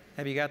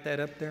 Have you got that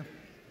up there?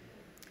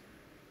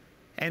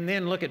 And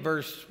then look at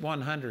verse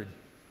 100.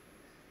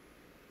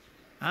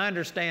 I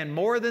understand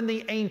more than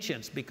the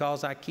ancients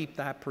because I keep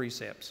thy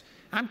precepts.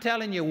 I'm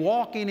telling you,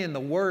 walking in the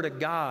Word of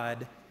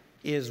God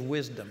is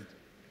wisdom.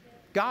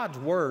 God's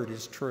Word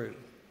is true.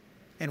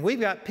 And we've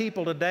got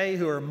people today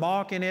who are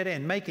mocking it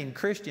and making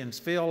Christians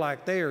feel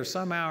like they are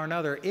somehow or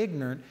another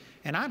ignorant.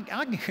 And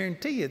I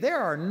guarantee you, there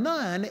are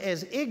none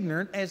as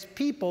ignorant as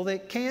people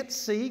that can't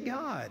see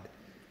God.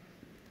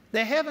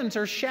 The heavens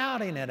are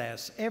shouting at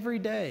us every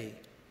day.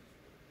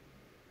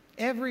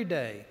 Every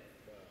day.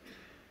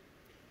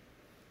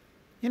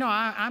 You know,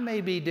 I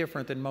may be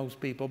different than most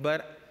people,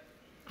 but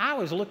I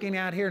was looking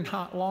out here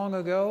not long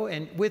ago,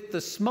 and with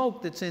the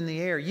smoke that's in the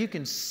air, you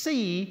can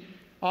see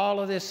all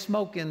of this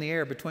smoke in the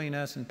air between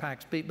us and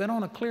Pikes Peak. But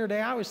on a clear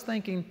day, I was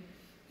thinking,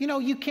 you know,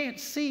 you can't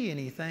see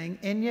anything,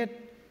 and yet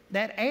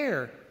that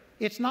air,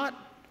 it's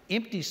not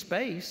empty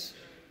space.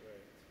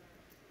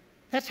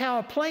 That's how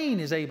a plane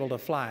is able to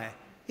fly.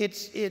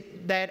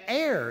 That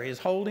air is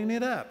holding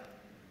it up.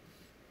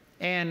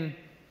 And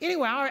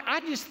anyway, I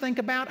just think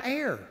about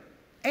air.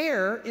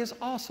 Air is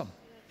awesome.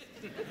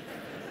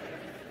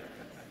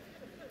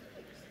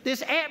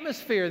 This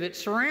atmosphere that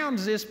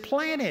surrounds this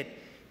planet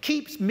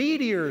keeps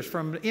meteors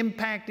from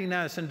impacting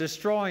us and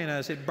destroying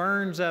us. It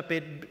burns up,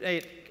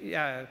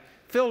 it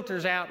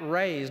filters out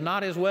rays,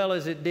 not as well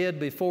as it did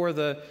before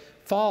the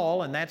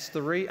fall, and that's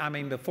the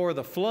before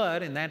the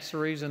flood, and that's the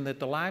reason that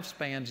the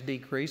lifespans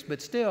decreased.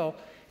 But still,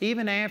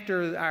 even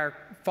after our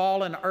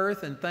fallen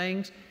earth and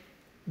things,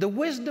 the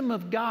wisdom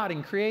of God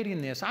in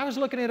creating this. I was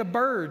looking at a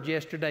bird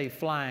yesterday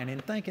flying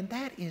and thinking,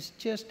 that is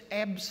just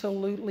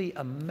absolutely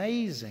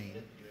amazing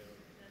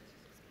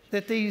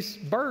that these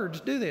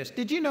birds do this.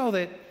 Did you know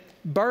that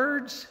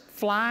birds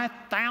fly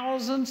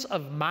thousands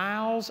of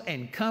miles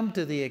and come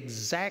to the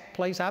exact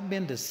place? I've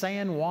been to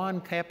San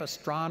Juan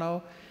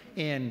Capistrano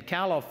in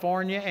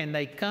California, and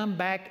they come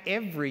back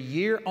every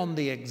year on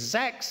the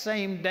exact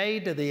same day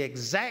to the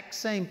exact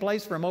same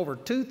place from over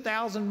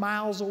 2,000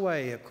 miles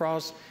away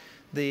across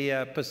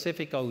the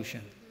Pacific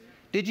Ocean.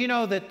 Did you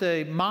know that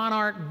the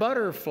monarch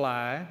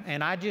butterfly,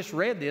 and I just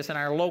read this in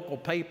our local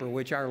paper,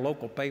 which our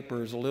local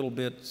paper is a little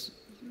bit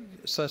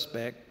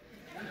suspect,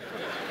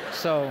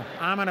 so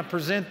I'm going to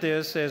present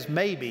this as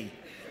maybe.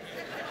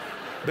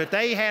 But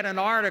they had an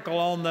article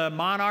on the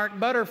monarch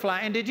butterfly.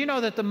 And did you know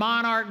that the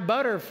monarch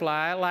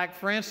butterfly, like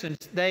for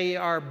instance, they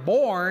are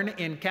born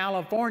in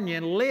California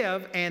and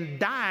live and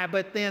die,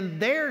 but then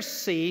their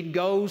seed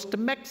goes to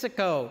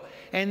Mexico.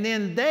 And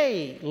then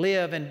they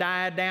live and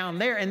die down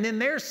there. And then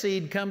their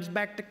seed comes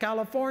back to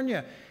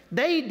California.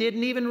 They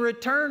didn't even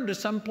return to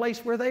some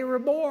place where they were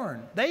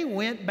born. They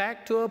went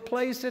back to a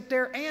place that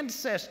their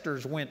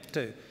ancestors went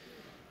to.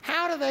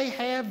 How do they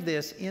have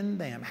this in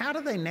them? How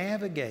do they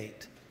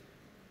navigate?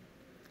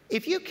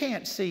 If you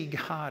can't see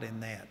God in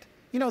that,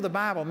 you know, the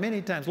Bible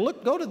many times,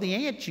 go to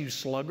the ant, you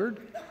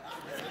sluggard,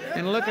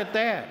 and look at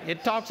that.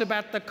 It talks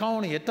about the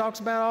coney. It talks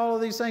about all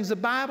of these things. The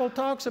Bible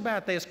talks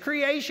about this.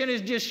 Creation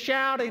is just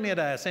shouting at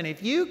us. And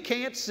if you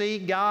can't see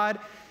God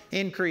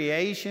in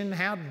creation,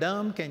 how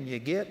dumb can you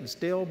get and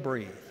still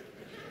breathe?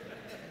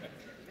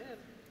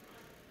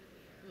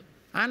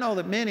 I know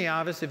that many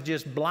of us have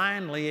just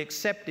blindly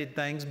accepted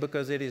things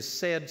because it is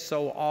said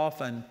so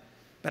often.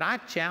 But I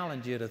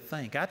challenge you to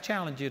think. I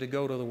challenge you to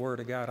go to the Word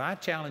of God. I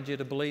challenge you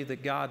to believe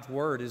that God's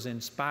Word is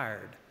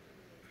inspired.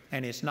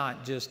 And it's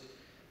not just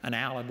an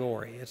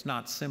allegory. It's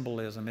not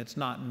symbolism. It's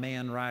not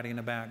men writing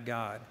about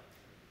God.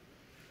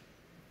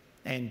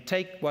 And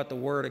take what the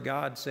Word of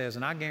God says.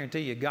 And I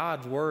guarantee you,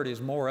 God's Word is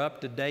more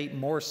up-to-date,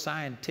 more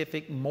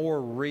scientific,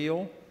 more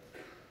real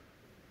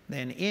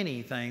than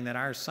anything that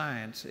our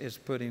science is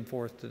putting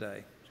forth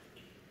today.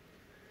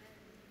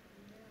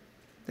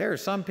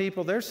 There's some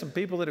people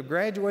that have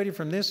graduated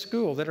from this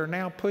school that are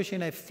now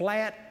pushing a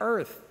flat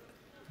earth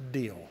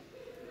deal.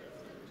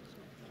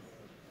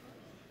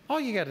 All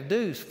you got to do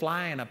is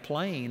fly in a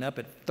plane up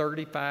at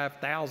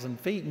 35,000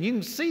 feet and you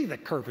can see the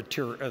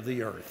curvature of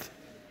the earth.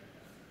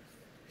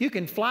 You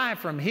can fly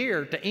from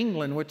here to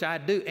England, which I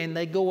do, and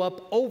they go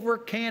up over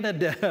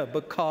Canada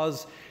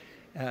because,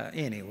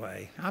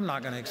 anyway, I'm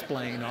not going to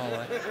explain all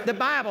that. The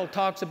Bible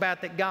talks about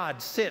that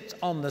God sits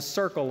on the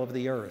circle of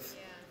the earth.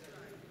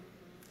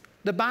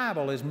 The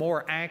Bible is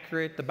more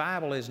accurate. The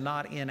Bible is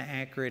not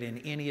inaccurate in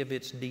any of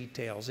its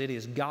details. It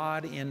is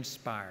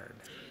God-inspired.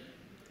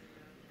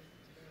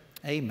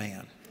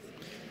 Amen.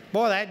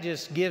 Boy, that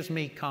just gives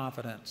me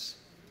confidence.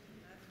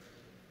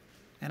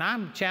 And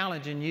I'm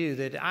challenging you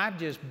that I've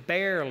just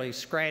barely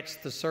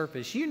scratched the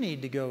surface. You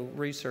need to go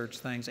research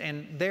things.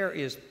 And there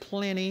is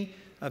plenty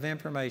of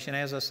information.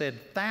 As I said,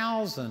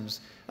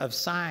 thousands of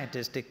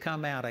scientists that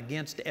come out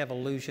against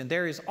evolution.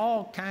 There is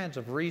all kinds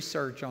of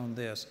research on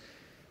this.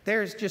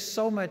 There's just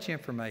so much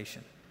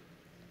information.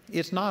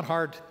 It's not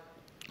hard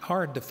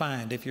to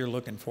find if you're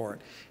looking for it.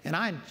 And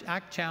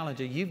I challenge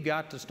you, you've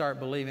got to start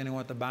believing in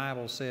what the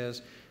Bible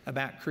says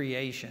about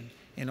creation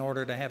in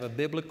order to have a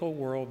biblical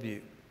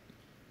worldview.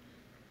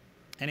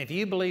 And if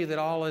you believe that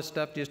all this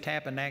stuff just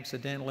happened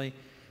accidentally,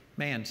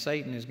 man,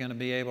 Satan is going to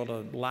be able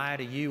to lie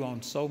to you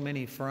on so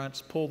many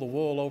fronts, pull the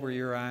wool over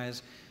your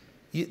eyes.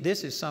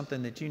 This is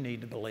something that you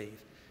need to believe.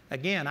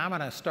 Again, I'm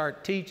going to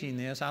start teaching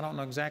this. I don't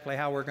know exactly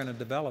how we're going to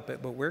develop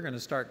it, but we're going to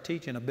start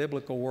teaching a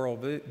biblical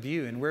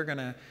worldview, and we're going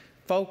to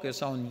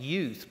focus on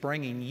youth,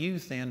 bringing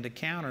youth in to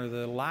counter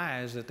the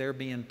lies that they're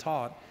being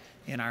taught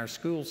in our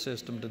school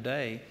system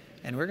today.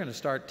 And we're going to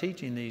start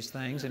teaching these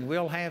things, and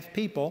we'll have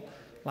people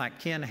like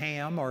Ken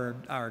Ham or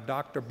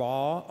Dr.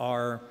 Baugh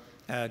or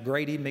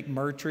Grady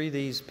McMurtry,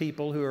 these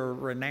people who are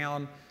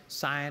renowned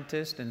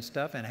scientists and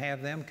stuff, and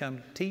have them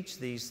come teach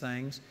these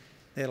things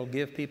that'll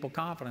give people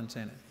confidence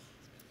in it.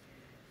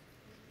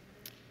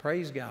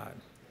 Praise God.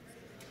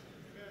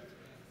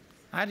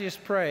 I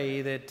just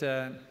pray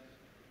that,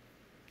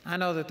 I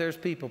know that there's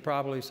people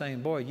probably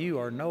saying, boy, you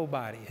are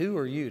nobody. Who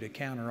are you to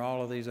counter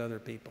all of these other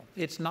people?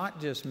 It's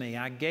not just me.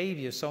 I gave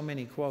you so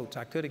many quotes.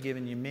 I could have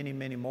given you many,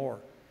 many more.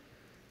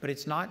 But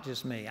it's not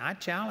just me. I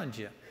challenge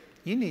you.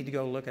 You need to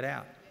go look it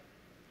out.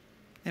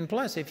 And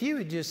plus, if you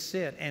would just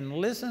sit and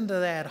listen to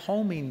that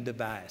homing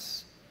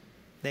device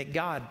that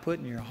God put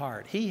in your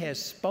heart. He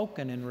has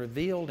spoken and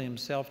revealed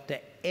Himself to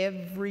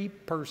every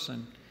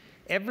person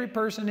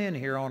in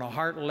here on a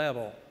heart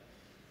level.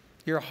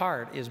 Your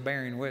heart is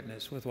bearing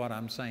witness with what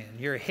I'm saying.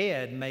 Your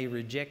head may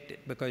reject it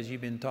because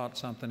you've been taught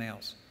something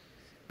else.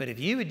 But if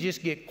you would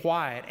just get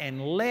quiet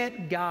and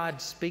let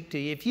God speak to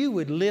you, if you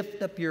would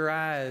lift up your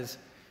eyes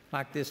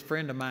like this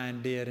friend of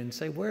mine did and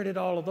say, where did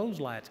all of those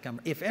lights come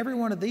from? If every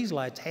one of these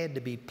lights had to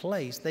be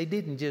placed, they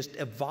didn't just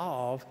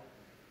evolve,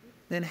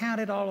 then how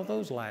did all of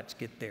those lights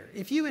get there?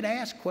 If you would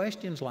ask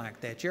questions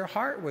like that, your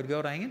heart would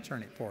go to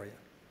answering it for you.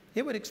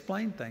 It would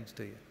explain things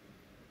to you.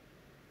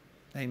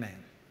 Amen.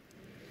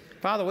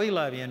 Father, we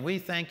love you and we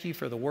thank you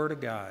for the Word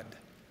of God.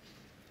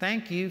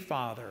 Thank you,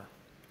 Father,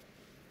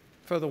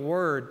 for the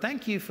Word.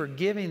 Thank you for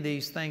giving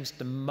these things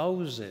to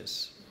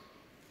Moses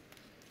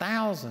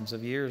thousands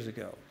of years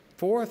ago,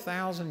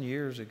 4,000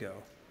 years ago,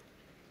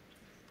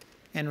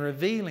 and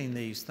revealing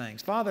these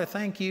things. Father,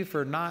 thank you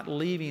for not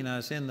leaving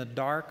us in the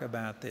dark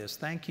about this.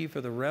 Thank you for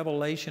the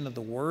revelation of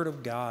the Word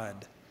of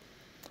God.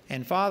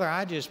 And Father,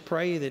 I just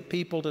pray that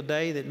people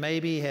today that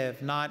maybe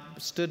have not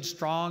stood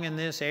strong in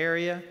this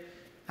area,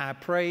 I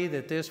pray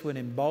that this would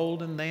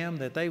embolden them,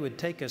 that they would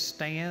take a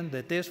stand,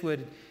 that this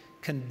would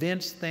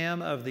convince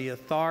them of the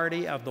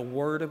authority of the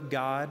Word of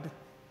God,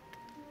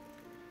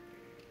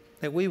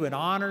 that we would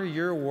honor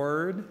your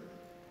Word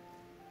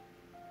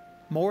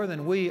more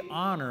than we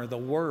honor the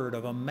word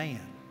of a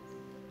man.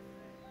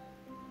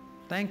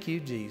 Thank you,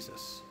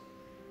 Jesus.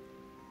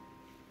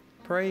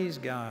 Praise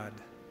God.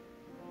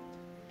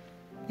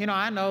 You know,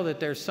 I know that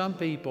there's some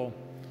people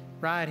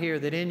right here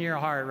that in your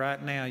heart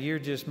right now, you're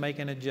just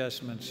making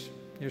adjustments.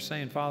 You're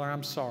saying, Father,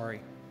 I'm sorry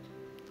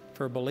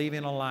for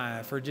believing a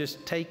lie, for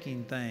just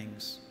taking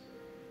things.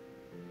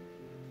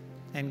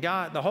 And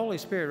God, the Holy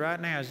Spirit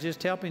right now is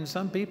just helping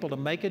some people to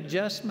make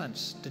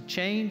adjustments, to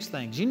change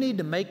things. You need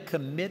to make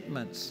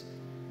commitments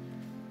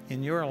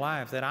in your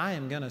life that I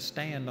am going to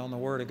stand on the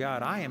Word of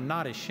God. I am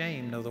not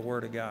ashamed of the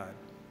Word of God.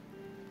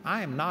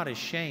 I am not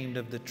ashamed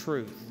of the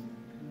truth.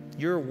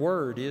 Your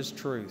Word is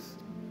truth.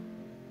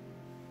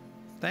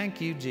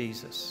 Thank you,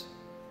 Jesus.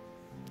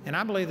 And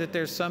I believe that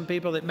there's some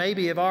people that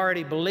maybe have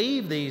already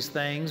believed these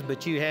things,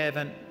 but you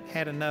haven't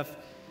had enough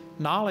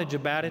knowledge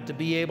about it to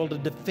be able to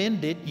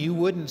defend it. You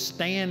wouldn't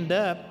stand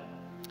up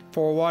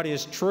for what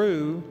is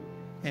true.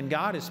 And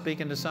God is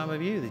speaking to some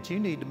of you that you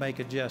need to make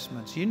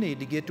adjustments. You need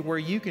to get to where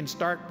you can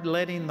start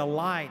letting the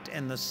light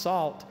and the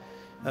salt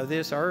of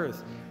this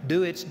earth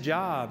do its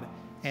job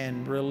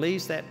and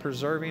release that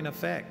preserving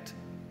effect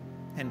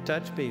and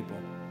touch people.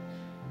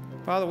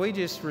 Father, we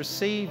just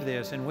receive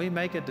this and we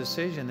make a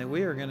decision that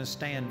we are going to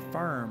stand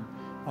firm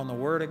on the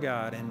Word of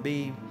God and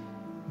be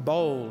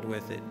bold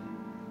with it.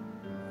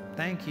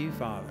 Thank you,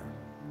 Father.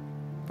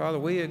 Father,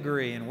 we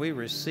agree and we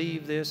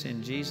receive this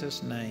in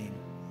Jesus' name.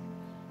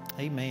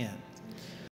 Amen.